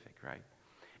specific, right?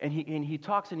 And he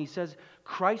talks and he says,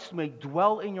 Christ may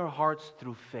dwell in your hearts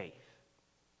through faith.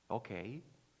 Okay.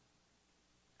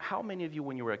 How many of you,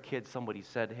 when you were a kid, somebody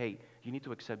said, hey, you need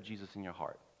to accept Jesus in your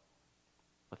heart?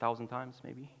 1,000 times,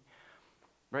 maybe?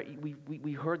 Right?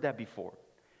 We heard that before.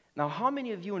 Now, how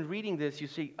many of you, in reading this, you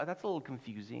say, oh, that's a little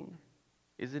confusing,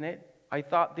 isn't it? I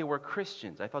thought they were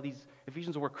Christians. I thought these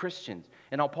Ephesians were Christians.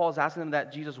 And now Paul is asking them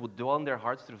that Jesus would dwell in their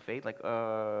hearts through faith. Like,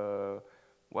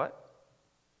 what?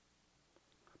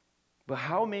 But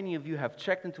how many of you have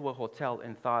checked into a hotel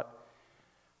and thought,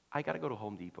 I got to go to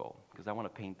Home Depot because I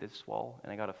want to paint this wall,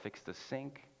 and I got to fix the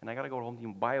sink, and I got to go to Home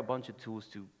Depot and buy a bunch of tools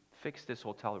to fix this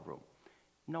hotel room?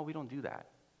 No, we don't do that.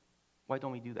 Why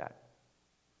don't we do that?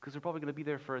 Because we're probably going to be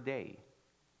there for a day.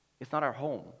 It's not our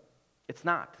home. It's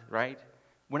not, right?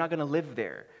 We're not going to live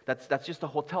there. That's just a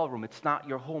hotel room. It's not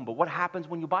your home. But what happens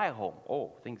when you buy a home?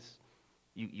 Oh,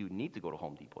 you need to go to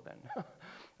Home Depot then,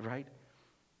 right?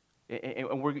 And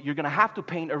you're going to have to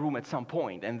paint a room at some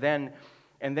point. And then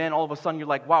all of a sudden you're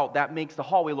like, wow, that makes the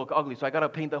hallway look ugly. So I got to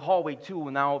paint the hallway too.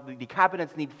 And now the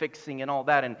cabinets need fixing and all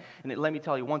that. And let me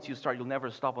tell you, once you start, you'll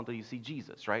never stop until you see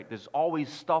Jesus, right? There's always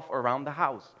stuff around the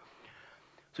house.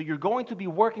 So you're going to be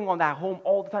working on that home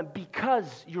all the time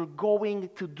because you're going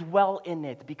to dwell in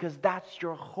it, because that's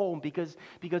your home, because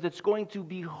it's going to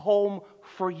be home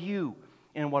for you.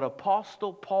 And what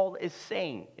Apostle Paul is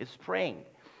praying,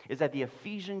 is that the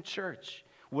Ephesian church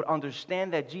would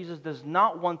understand that Jesus does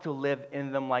not want to live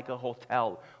in them like a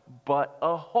hotel, but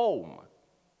a home.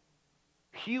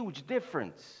 Huge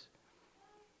difference.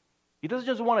 He doesn't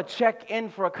just want to check in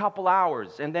for a couple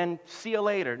hours and then see you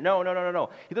later. No.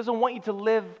 He doesn't want you to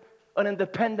live an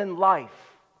independent life.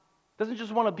 He doesn't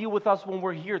just want to be with us when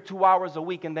we're here 2 hours a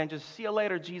week and then just see you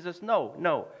later, Jesus.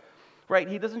 No. Right?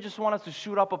 He doesn't just want us to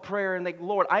shoot up a prayer and like,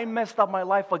 Lord, I messed up my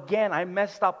life again. I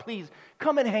messed up. Please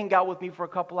come and hang out with me for a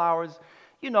couple hours.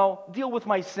 Deal with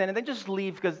my sin and then just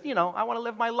leave because, I want to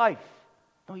live my life.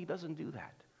 No, he doesn't do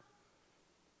that.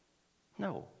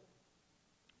 No.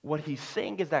 What he's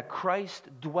saying is that Christ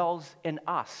dwells in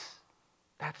us.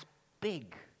 That's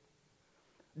big.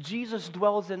 Jesus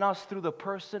dwells in us through the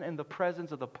person and the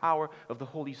presence of the power of the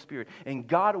Holy Spirit. And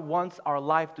God wants our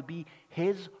life to be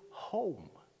his home.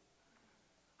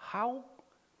 How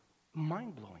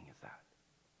mind-blowing is that?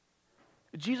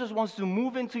 Jesus wants to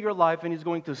move into your life and he's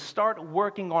going to start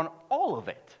working on all of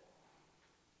it.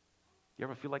 You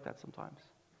ever feel like that sometimes?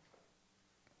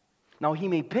 Now, he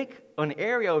may pick an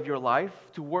area of your life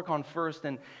to work on first,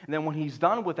 and then when he's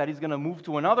done with that, he's going to move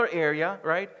to another area,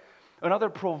 right? Another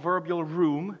proverbial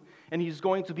room, and there's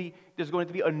going to be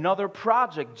another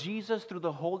project. Jesus, through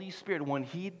the Holy Spirit, when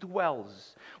he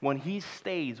dwells, when he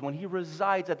stays, when he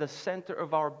resides at the center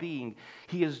of our being,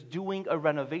 he is doing a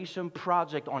renovation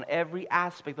project on every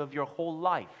aspect of your whole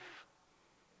life.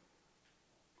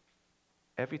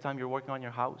 Every time you're working on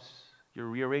your house, you're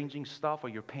rearranging stuff or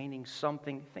you're painting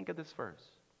something, think of this verse.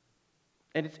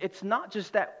 And it's not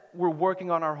just that we're working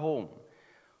on our home,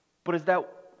 but it's that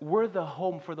we're the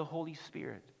home for the Holy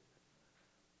Spirit.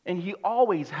 And he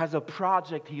always has a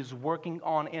project he's working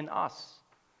on in us.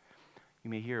 You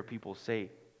may hear people say,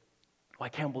 I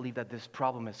can't believe that this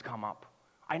problem has come up.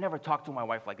 I never talked to my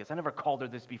wife like this. I never called her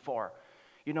this before.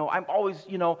 I'm always,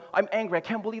 I'm angry. I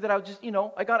can't believe that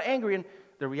I got angry. And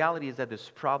the reality is that this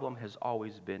problem has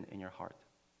always been in your heart.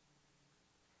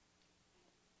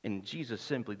 And Jesus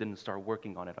simply didn't start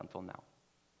working on it until now.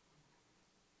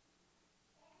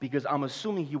 Because I'm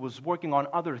assuming he was working on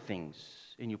other things,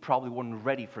 and you probably weren't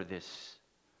ready for this.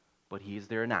 But he is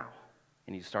there now.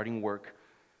 And he's starting work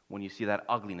when you see that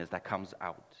ugliness that comes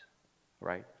out.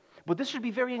 Right? But this should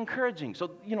be very encouraging.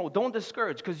 So, don't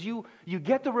discourage, because you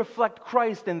get to reflect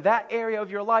Christ in that area of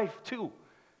your life too.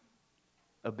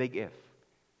 A big if.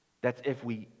 That's if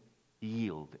we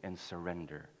yield and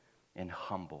surrender and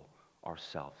humble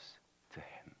ourselves to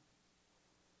him.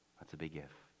 That's a big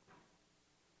if.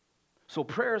 So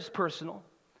prayer is personal,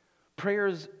 prayer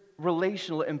is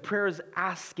relational, and prayer is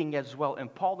asking as well.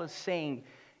 And Paul is saying,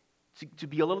 to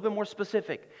be a little bit more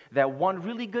specific, that one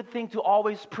really good thing to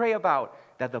always pray about,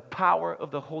 that the power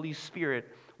of the Holy Spirit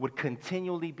would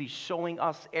continually be showing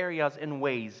us areas and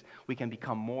ways we can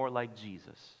become more like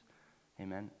Jesus.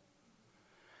 Amen.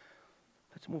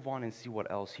 Let's move on and see what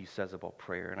else he says about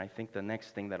prayer. And I think the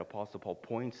next thing that Apostle Paul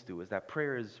points to is that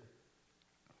prayer is,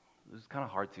 it's kind of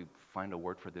hard to find a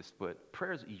word for this, but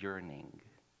prayer is yearning.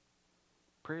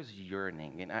 Prayer is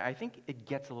yearning. And I think it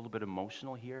gets a little bit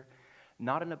emotional here,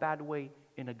 not in a bad way,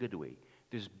 in a good way.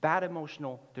 There's bad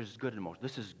emotional, there's good emotional.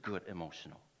 This is good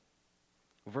emotional.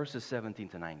 Verses 17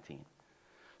 to 19.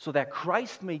 So that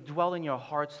Christ may dwell in your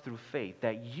hearts through faith,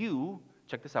 that you,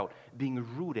 check this out, being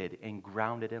rooted and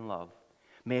grounded in love,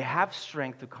 may have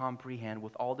strength to comprehend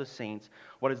with all the saints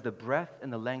what is the breadth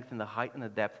and the length and the height and the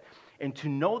depth, and to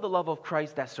know the love of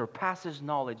Christ that surpasses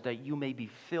knowledge, that you may be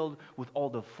filled with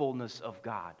all the fullness of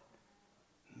God.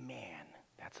 Man,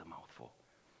 that's a mouthful.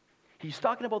 He's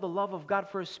talking about the love of God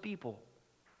for his people.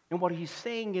 And what he's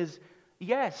saying is,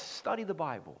 yes, study the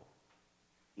Bible.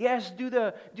 Yes, do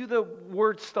the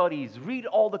word studies, read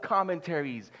all the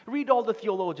commentaries, read all the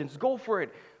theologians, go for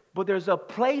it. But there's a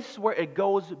place where it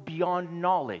goes beyond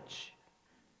knowledge.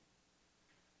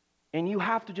 And you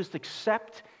have to just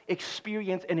accept,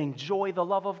 experience, and enjoy the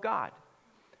love of God.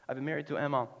 I've been married to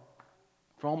Emma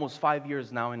for almost 5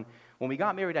 years now, and when we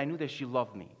got married, I knew that she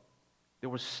loved me. There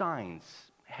were signs,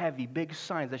 heavy, big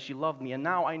signs that she loved me, and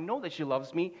now I know that she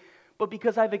loves me, but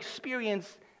because I've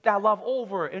experienced that love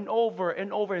over and over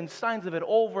and over, and signs of it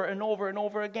over and over and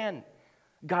over again.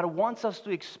 God wants us to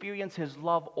experience his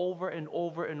love over and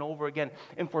over and over again.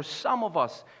 And for some of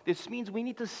us, this means we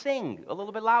need to sing a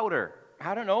little bit louder.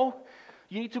 I don't know.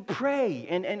 You need to pray,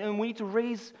 and we need to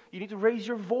raise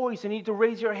your voice, and you need to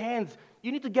raise your hands.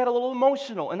 You need to get a little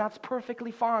emotional, and that's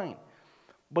perfectly fine.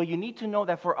 But you need to know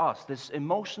that for us, this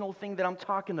emotional thing that I'm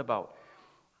talking about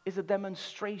is a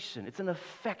demonstration. It's an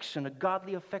affection, a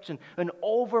godly affection, an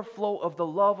overflow of the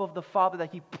love of the Father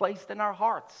that he placed in our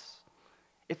hearts.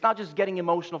 It's not just getting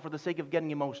emotional for the sake of getting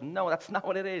emotional. No, that's not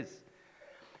what it is.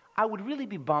 I would really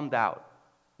be bummed out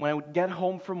when I would get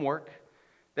home from work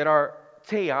that our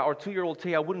Taya, our 2-year-old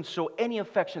Taya, wouldn't show any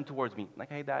affection towards me. Like,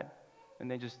 hey, Dad.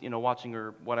 And then just, watching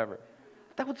her, whatever.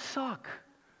 That would suck.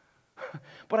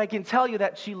 But I can tell you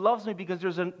that she loves me because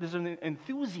there's an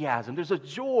enthusiasm, there's a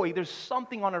joy, there's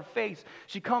something on her face.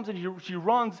 She comes and she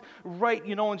runs right,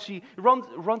 and she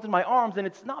runs in my arms, and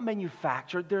it's not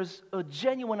manufactured. There's a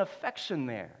genuine affection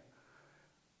there.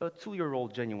 A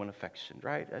 2-year-old genuine affection,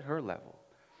 right, at her level.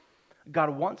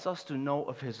 God wants us to know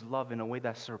of His love in a way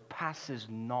that surpasses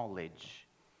knowledge.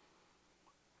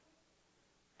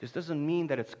 This doesn't mean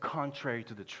that it's contrary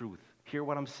to the truth. Hear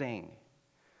what I'm saying.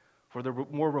 For the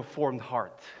more reformed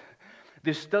heart.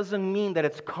 This doesn't mean that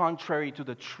it's contrary to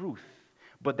the truth,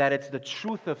 but that it's the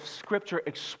truth of Scripture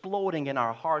exploding in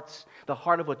our hearts, the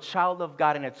heart of a child of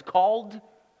God, and it's called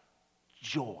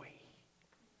joy.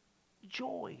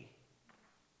 Joy.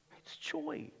 It's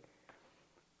joy.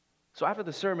 So after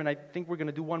the sermon, I think we're going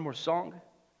to do one more song.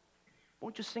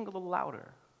 Won't you sing a little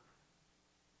louder?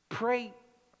 Pray.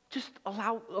 Just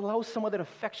allow some of that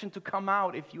affection to come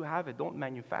out if you have it. Don't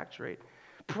manufacture it.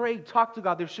 Pray, talk to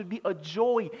God. There should be a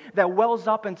joy that wells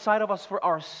up inside of us for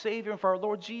our Savior and for our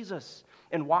Lord Jesus.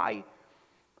 And why?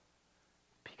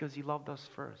 Because He loved us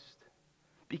first.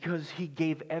 Because He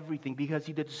gave everything. Because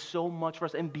He did so much for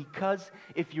us. And because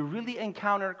if you really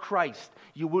encounter Christ,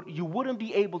 you wouldn't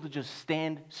be able to just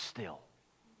stand still.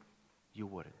 You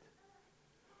wouldn't.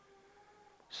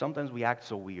 Sometimes we act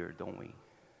so weird, don't we?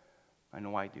 I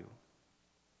know I do.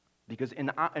 Because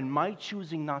in my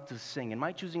choosing not to sing, in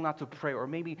my choosing not to pray, or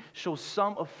maybe show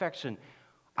some affection,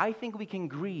 I think we can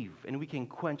grieve and we can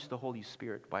quench the Holy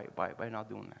Spirit by not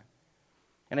doing that.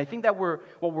 And I think that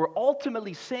what we're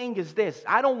ultimately saying is this: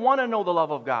 I don't want to know the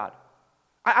love of God.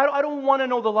 I don't want to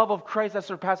know the love of Christ that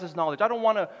surpasses knowledge. I don't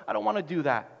want to do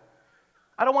that.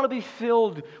 I don't want to be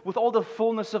filled with all the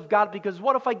fullness of God, because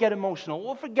what if I get emotional?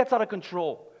 What if it gets out of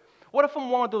control? What if I'm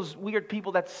one of those weird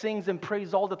people that sings and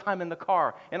prays all the time in the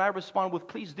car, and I respond with,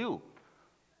 please do.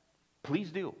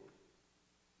 Please do.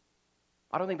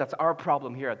 I don't think that's our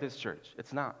problem here at this church.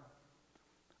 It's not.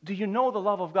 Do you know the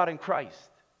love of God in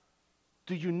Christ?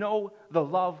 Do you know the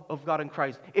love of God in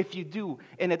Christ? If you do,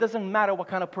 and it doesn't matter what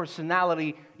kind of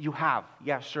personality you have.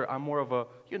 Yeah, sure, I'm more of a,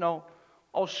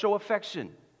 I'll show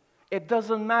affection. It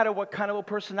doesn't matter what kind of a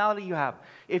personality you have.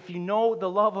 If you know the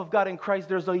love of God in Christ,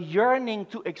 there's a yearning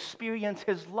to experience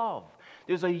His love.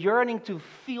 There's a yearning to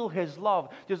feel His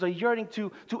love. There's a yearning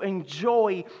to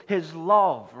enjoy His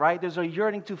love, right? There's a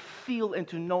yearning to feel and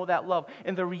to know that love.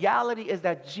 And the reality is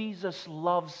that Jesus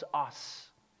loves us.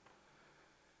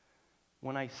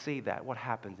 When I say that, what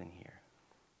happens in here?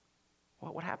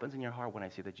 What happens in your heart when I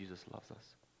say that Jesus loves us?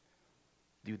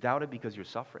 Do you doubt it because you're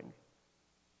suffering?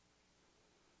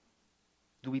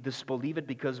 Do we disbelieve it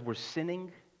because we're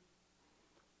sinning?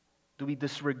 Do we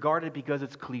disregard it because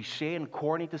it's cliche and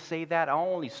corny to say that?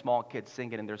 Only small kids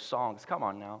sing it in their songs. Come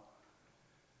on now.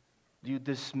 Do you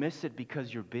dismiss it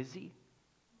because you're busy?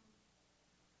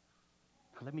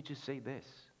 Let me just say this.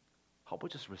 How about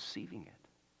just receiving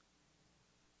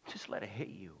it? Just let it hit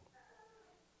you.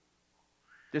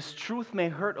 This truth may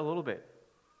hurt a little bit,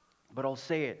 but I'll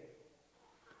say it.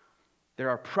 There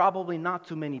are probably not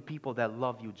too many people that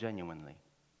love you genuinely.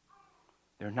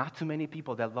 There are not too many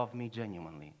people that love me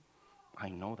genuinely. I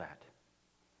know that.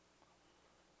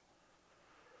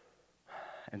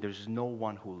 And there's no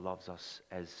one who loves us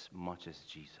as much as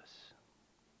Jesus.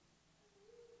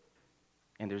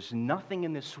 And there's nothing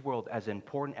in this world as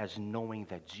important as knowing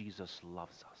that Jesus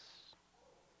loves us.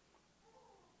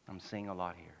 I'm saying a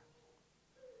lot here.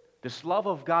 This love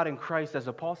of God in Christ, as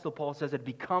Apostle Paul says, it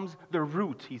becomes the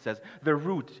root, he says, the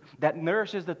root that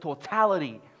nourishes the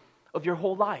totality of your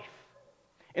whole life.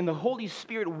 And the Holy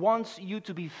Spirit wants you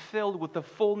to be filled with the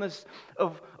fullness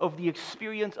of the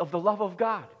experience of the love of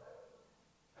God.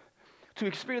 To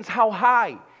experience how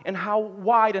high and how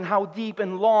wide and how deep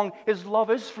and long His love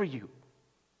is for you.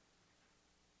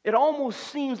 It almost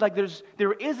seems like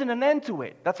there isn't an end to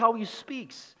it. That's how He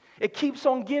speaks. It keeps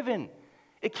on giving.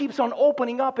 It keeps on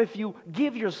opening up if you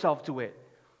give yourself to it.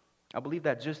 I believe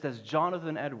that just as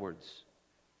Jonathan Edwards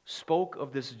spoke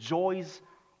of this joy's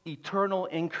eternal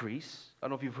increase, I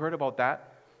don't know if you've heard about that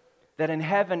in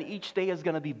heaven each day is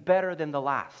going to be better than the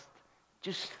last.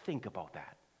 Just think about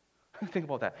that. Think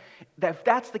about that. If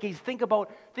that's the case, think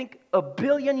a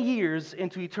billion years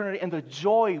into eternity and the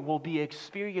joy we'll be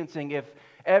experiencing if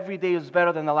every day is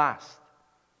better than the last.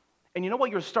 And you know what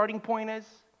your starting point is?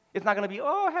 It's not going to be,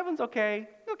 oh, heaven's okay,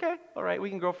 all right, we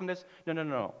can grow from this.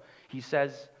 No. He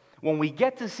says, when we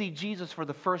get to see Jesus for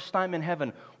the first time in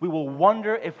heaven, we will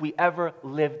wonder if we ever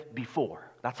lived before.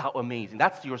 That's how amazing.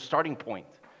 That's your starting point.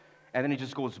 And then it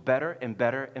just goes better and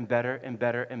better and better and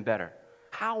better and better.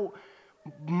 How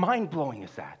mind-blowing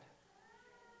is that?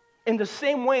 In the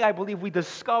same way, I believe we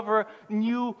discover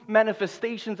new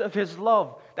manifestations of His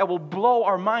love that will blow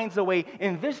our minds away,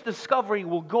 and this discovery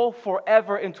will go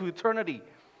forever into eternity.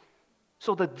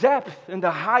 So the depth and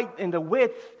the height and the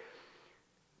width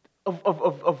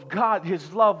of God,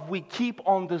 His love, we keep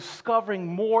on discovering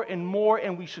more and more,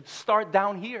 and we should start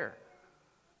down here.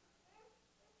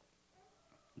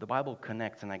 The Bible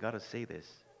connects, and I got to say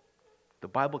this, the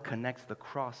Bible connects the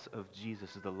cross of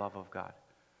Jesus to the love of God.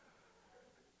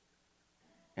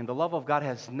 And the love of God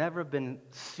has never been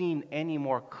seen any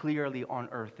more clearly on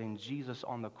earth than Jesus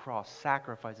on the cross,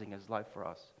 sacrificing His life for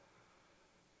us.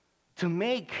 To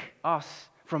make us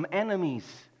from enemies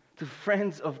to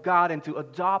friends of God and to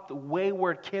adopt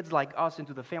wayward kids like us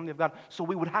into the family of God so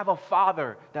we would have a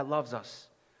Father that loves us.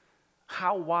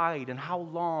 How wide and how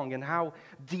long and how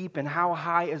deep and how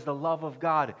high is the love of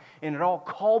God? And it all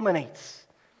culminates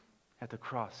at the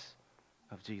cross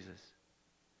of Jesus.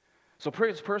 So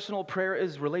prayer is personal, prayer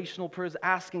is relational, prayer is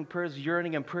asking, prayer is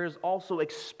yearning, and prayer is also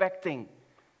expecting.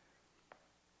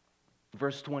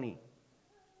 Verse 20.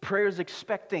 Prayer is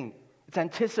expecting. It's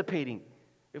anticipating.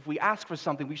 If we ask for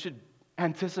something, we should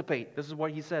anticipate. This is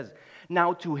what he says.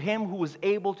 Now to Him who is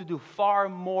able to do far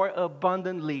more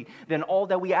abundantly than all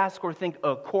that we ask or think,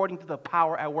 according to the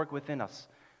power at work within us.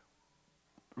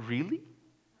 Really?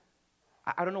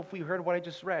 I don't know if we heard what I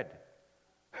just read.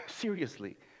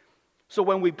 Seriously. So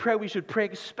when we pray, we should pray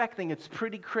expecting. It's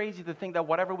pretty crazy to think that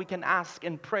whatever we can ask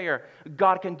in prayer,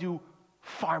 God can do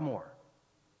far more.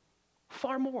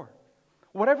 Far more.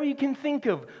 Whatever you can think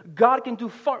of, God can do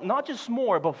far, not just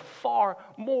more, but far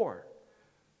more.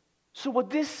 So what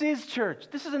this is, church,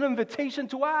 this is an invitation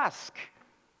to ask.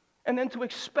 And then to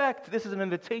expect. This is an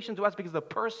invitation to ask because the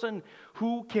person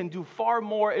who can do far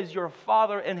more is your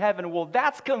Father in heaven. Well,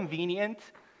 that's convenient.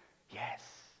 Yes.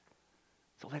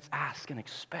 So let's ask and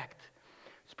expect.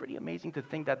 It's pretty amazing to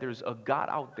think that there's a God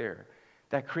out there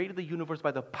that created the universe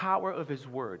by the power of His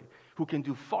Word, who can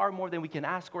do far more than we can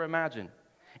ask or imagine.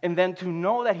 And then to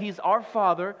know that He's our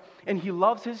Father and He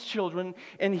loves His children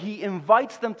and He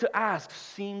invites them to ask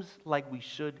seems like we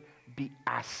should be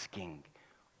asking.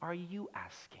 Are you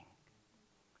asking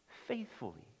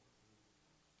faithfully?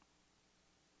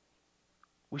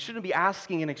 We shouldn't be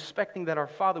asking and expecting that our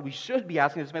Father, we should be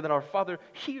asking and expecting that our Father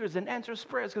hears and answers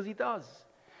prayers, because He does.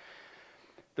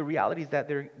 The reality is that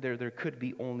there could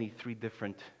be only three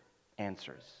different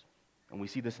answers. And we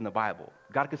see this in the Bible.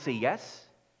 God could say yes.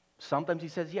 Sometimes He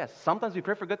says yes. Sometimes we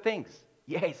pray for good things.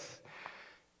 Yes.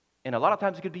 And a lot of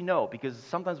times it could be no, because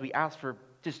sometimes we ask for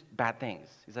just bad things.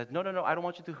 He says, no, I don't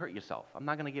want you to hurt yourself. I'm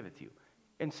not going to give it to you.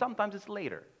 And sometimes it's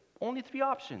later. Only three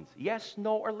options. Yes,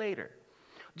 no, or later.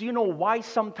 Do you know why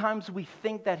sometimes we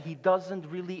think that He doesn't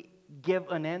really give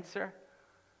an answer?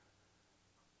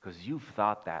 Because you've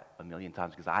thought that a million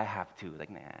times, because I have too.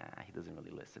 Like, nah, He doesn't really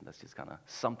listen. That's just kind of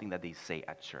something that they say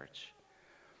at church.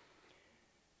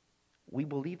 We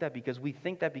believe that because we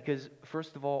think that because,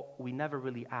 first of all, we never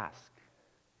really ask.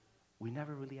 We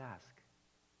never really ask.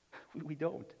 We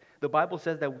don't. The Bible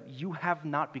says that you have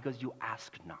not because you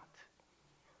ask not.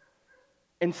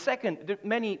 And second, there are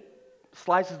many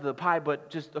slices of the pie, but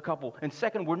just a couple. And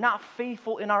second, we're not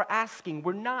faithful in our asking.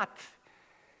 We're not.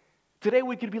 Today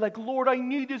we could be like, Lord, I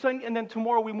need this, and then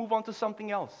tomorrow we move on to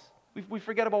something else. We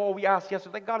forget about what we asked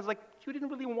yesterday. Like, God is like, you didn't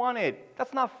really want it.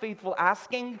 That's not faithful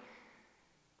asking.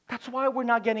 That's why we're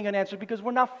not getting an answer, because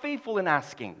we're not faithful in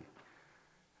asking.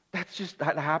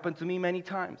 That happened to me many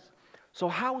times. So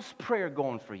how's prayer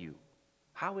going for you?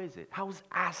 How is it? How's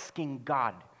asking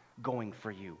God going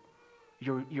for you?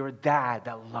 You're a dad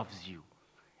that loves you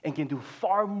and can do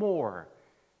far more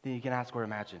than you can ask or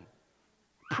imagine.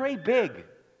 Pray big.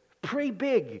 Pray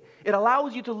big. It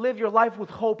allows you to live your life with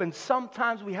hope, and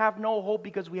sometimes we have no hope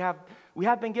because we have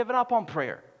been given up on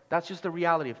prayer. That's just the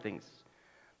reality of things.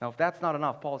 Now, if that's not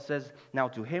enough, Paul says, now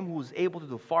to Him who is able to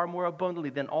do far more abundantly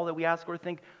than all that we ask or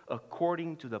think,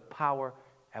 according to the power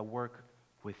at work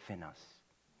within us.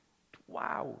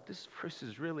 Wow, this verse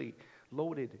is really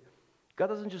loaded. God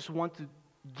doesn't just want to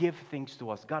give things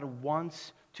to us. God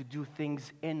wants to do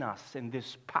things in us. And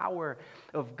this power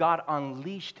of God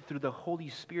unleashed through the Holy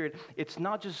Spirit, it's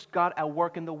not just God at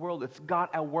work in the world, it's God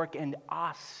at work in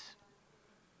us.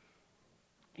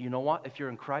 You know what? If you're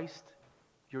in Christ,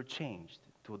 you're changed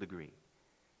to a degree.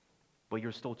 But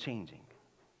you're still changing.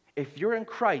 If you're in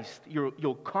Christ,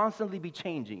 you'll constantly be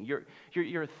changing.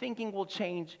 Your thinking will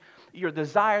change. Your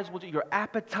desires will change. Your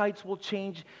appetites will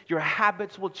change. Your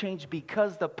habits will change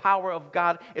because the power of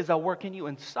God is at work in you.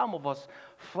 And some of us,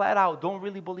 flat out, don't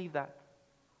really believe that.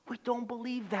 We don't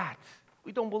believe that.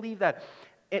 We don't believe that.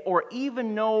 or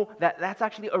even know that that's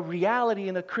actually a reality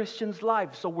in a Christian's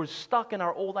life. So we're stuck in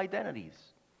our old identities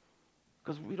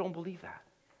because we don't believe that.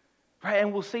 Right?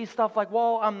 And we'll say stuff like,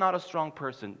 well, I'm not a strong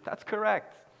person. That's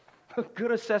correct.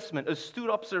 Good assessment, astute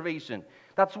observation.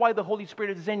 That's why the Holy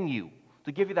Spirit is in you,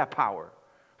 to give you that power,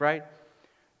 right?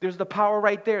 There's the power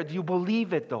right there. Do you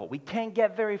believe it, though? We can't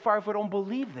get very far if we don't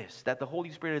believe this, that the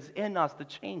Holy Spirit is in us to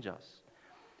change us.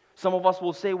 Some of us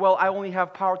will say, well, I only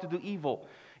have power to do evil,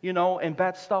 and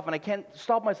bad stuff, and I can't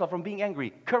stop myself from being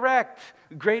angry. Correct.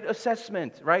 Great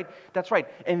assessment, right? That's right.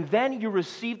 And then you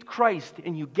received Christ,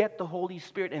 and you get the Holy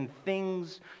Spirit, and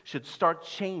things should start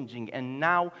changing. And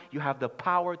now you have the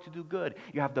power to do good.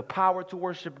 You have the power to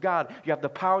worship God. You have the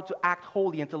power to act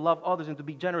holy and to love others and to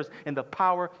be generous. And the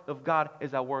power of God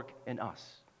is at work in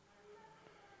us.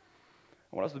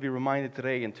 I want us to be reminded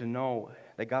today and to know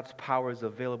that God's power is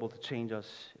available to change us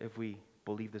if we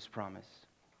believe this promise.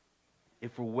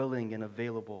 If we're willing and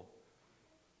available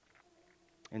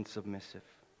and submissive.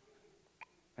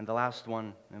 And the last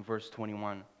one, in verse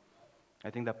 21, I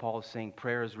think that Paul is saying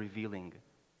prayer is revealing.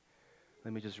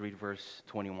 Let me just read verse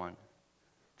 21.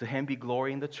 To him be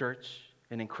glory in the church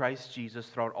and in Christ Jesus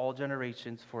throughout all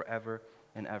generations, forever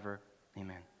and ever.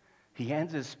 Amen. He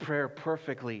ends his prayer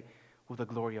perfectly with the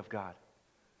glory of God.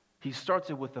 He starts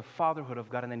it with the fatherhood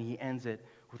of God, and then he ends it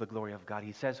with the glory of God.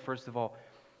 He says, first of all,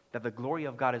 that the glory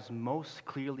of God is most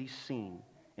clearly seen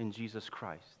in Jesus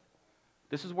Christ.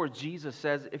 This is where Jesus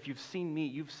says, if you've seen me,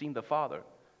 you've seen the Father.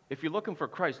 If you're looking for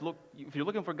Christ, if you're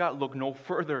looking for God, look no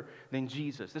further than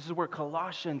Jesus. This is where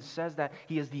Colossians says that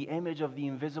he is the image of the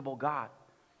invisible God.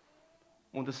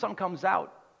 When the sun comes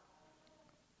out,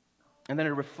 and then it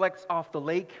reflects off the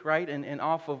lake, right, and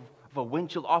off of a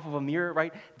windshield, off of a mirror,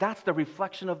 right, that's the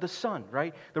reflection of the sun,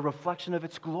 right, the reflection of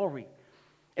its glory.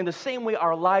 In the same way,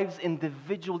 our lives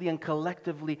individually and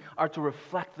collectively are to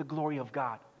reflect the glory of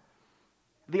God.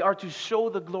 They are to show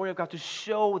the glory of God, to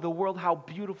show the world how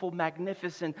beautiful,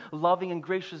 magnificent, loving, and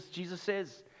gracious Jesus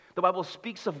is. The Bible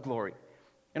speaks of glory.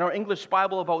 In our English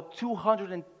Bible, about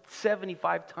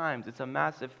 275 times. It's a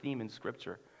massive theme in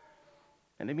Scripture.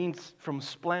 And it means from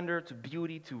splendor to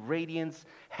beauty to radiance,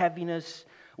 heaviness,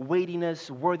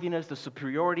 weightiness, worthiness, the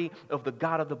superiority of the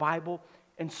God of the Bible.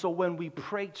 And so when we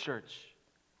pray, church,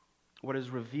 what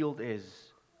is revealed is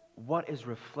what is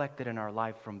reflected in our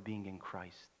life from being in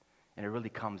Christ. And it really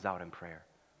comes out in prayer.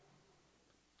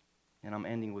 And I'm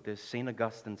ending with this. St.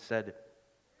 Augustine said,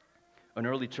 an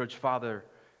early church father,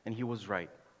 and he was right.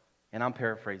 And I'm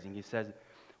paraphrasing. He says,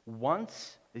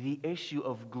 once the issue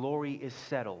of glory is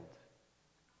settled,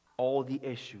 all the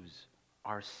issues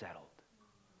are settled.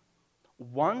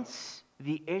 Once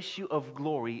the issue of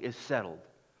glory is settled,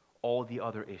 all the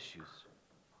other issues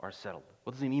are settled.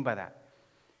 What does he mean by that?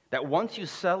 That once you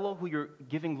settle who you're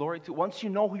giving glory to, once you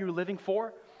know who you're living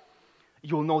for,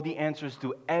 you'll know the answers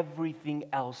to everything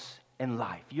else in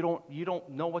life. You don't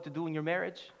know what to do in your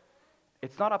marriage.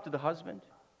 It's not up to the husband.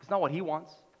 It's not what he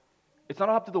wants. It's not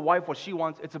up to the wife what she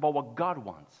wants. It's about what God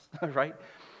wants, right?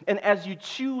 And as you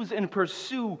choose and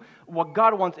pursue what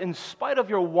God wants, in spite of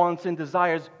your wants and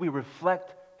desires, we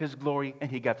reflect His glory and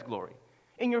He gets glory.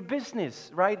 In your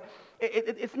business, right?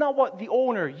 It's not what the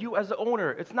owner, you as the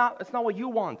owner, it's not what you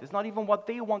want. It's not even what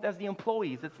they want as the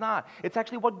employees. It's not. It's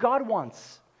actually what God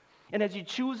wants. And as you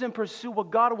choose and pursue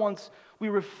what God wants, we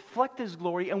reflect His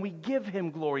glory and we give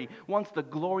Him glory. Once the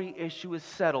glory issue is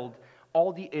settled,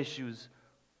 all the issues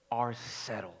are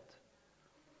settled.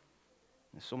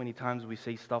 And so many times we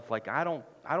say stuff like, I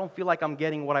don't feel like I'm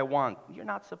getting what I want. You're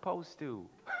not supposed to.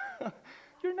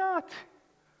 You're not.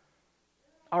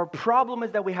 Our problem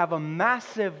is that we have a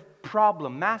massive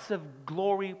problem, massive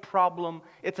glory problem.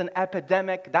 It's an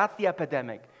epidemic. That's the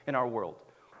epidemic in our world.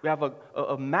 We have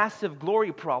a massive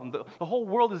glory problem. The whole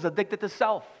world is addicted to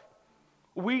self.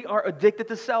 We are addicted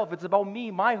to self. It's about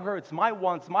me, my hurts, my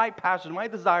wants, my passions, my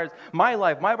desires, my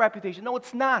life, my reputation. No,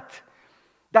 it's not.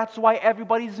 That's why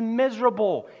everybody's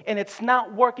miserable, and it's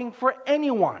not working for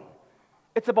anyone.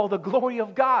 It's about the glory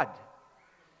of God.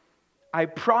 I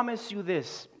promise you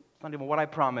this. It's not even what I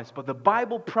promise, but the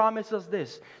Bible promises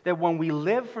this, that when we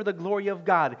live for the glory of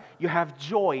God, you have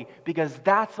joy, because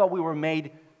that's what we were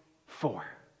made for.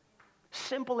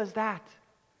 Simple as that.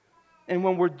 And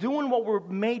when we're doing what we're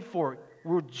made for,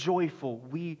 we're joyful.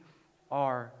 We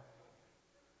are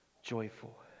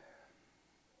joyful.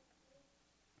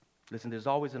 Listen, there's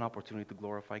always an opportunity to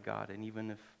glorify God, and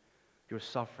even if you're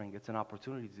suffering, it's an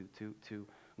opportunity to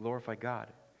glorify God.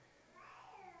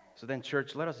 So then,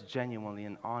 church, let us genuinely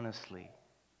and honestly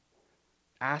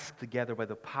ask together by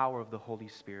the power of the Holy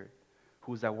Spirit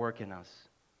who is at work in us,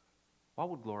 what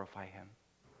would glorify Him?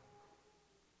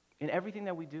 In everything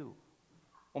that we do,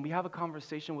 When we have a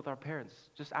conversation with our parents,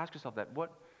 just ask yourself that.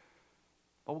 What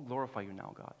will glorify you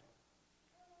now, God?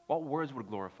 What words would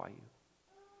glorify you?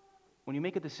 When you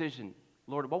make a decision,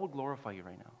 Lord, what would glorify you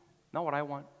right now? Not what I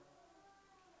want.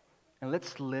 And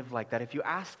let's live like that. If you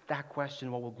ask that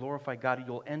question, what will glorify God,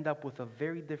 you'll end up with a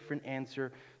very different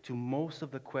answer to most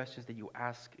of the questions that you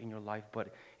ask in your life,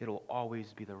 but it'll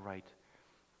always be the right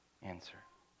answer.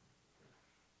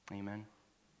 Amen.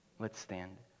 Let's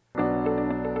stand.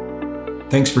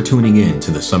 Thanks for tuning in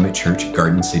to the Summit Church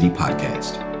Garden City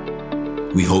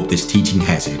podcast. We hope this teaching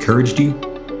has encouraged you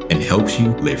and helps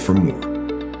you live for more.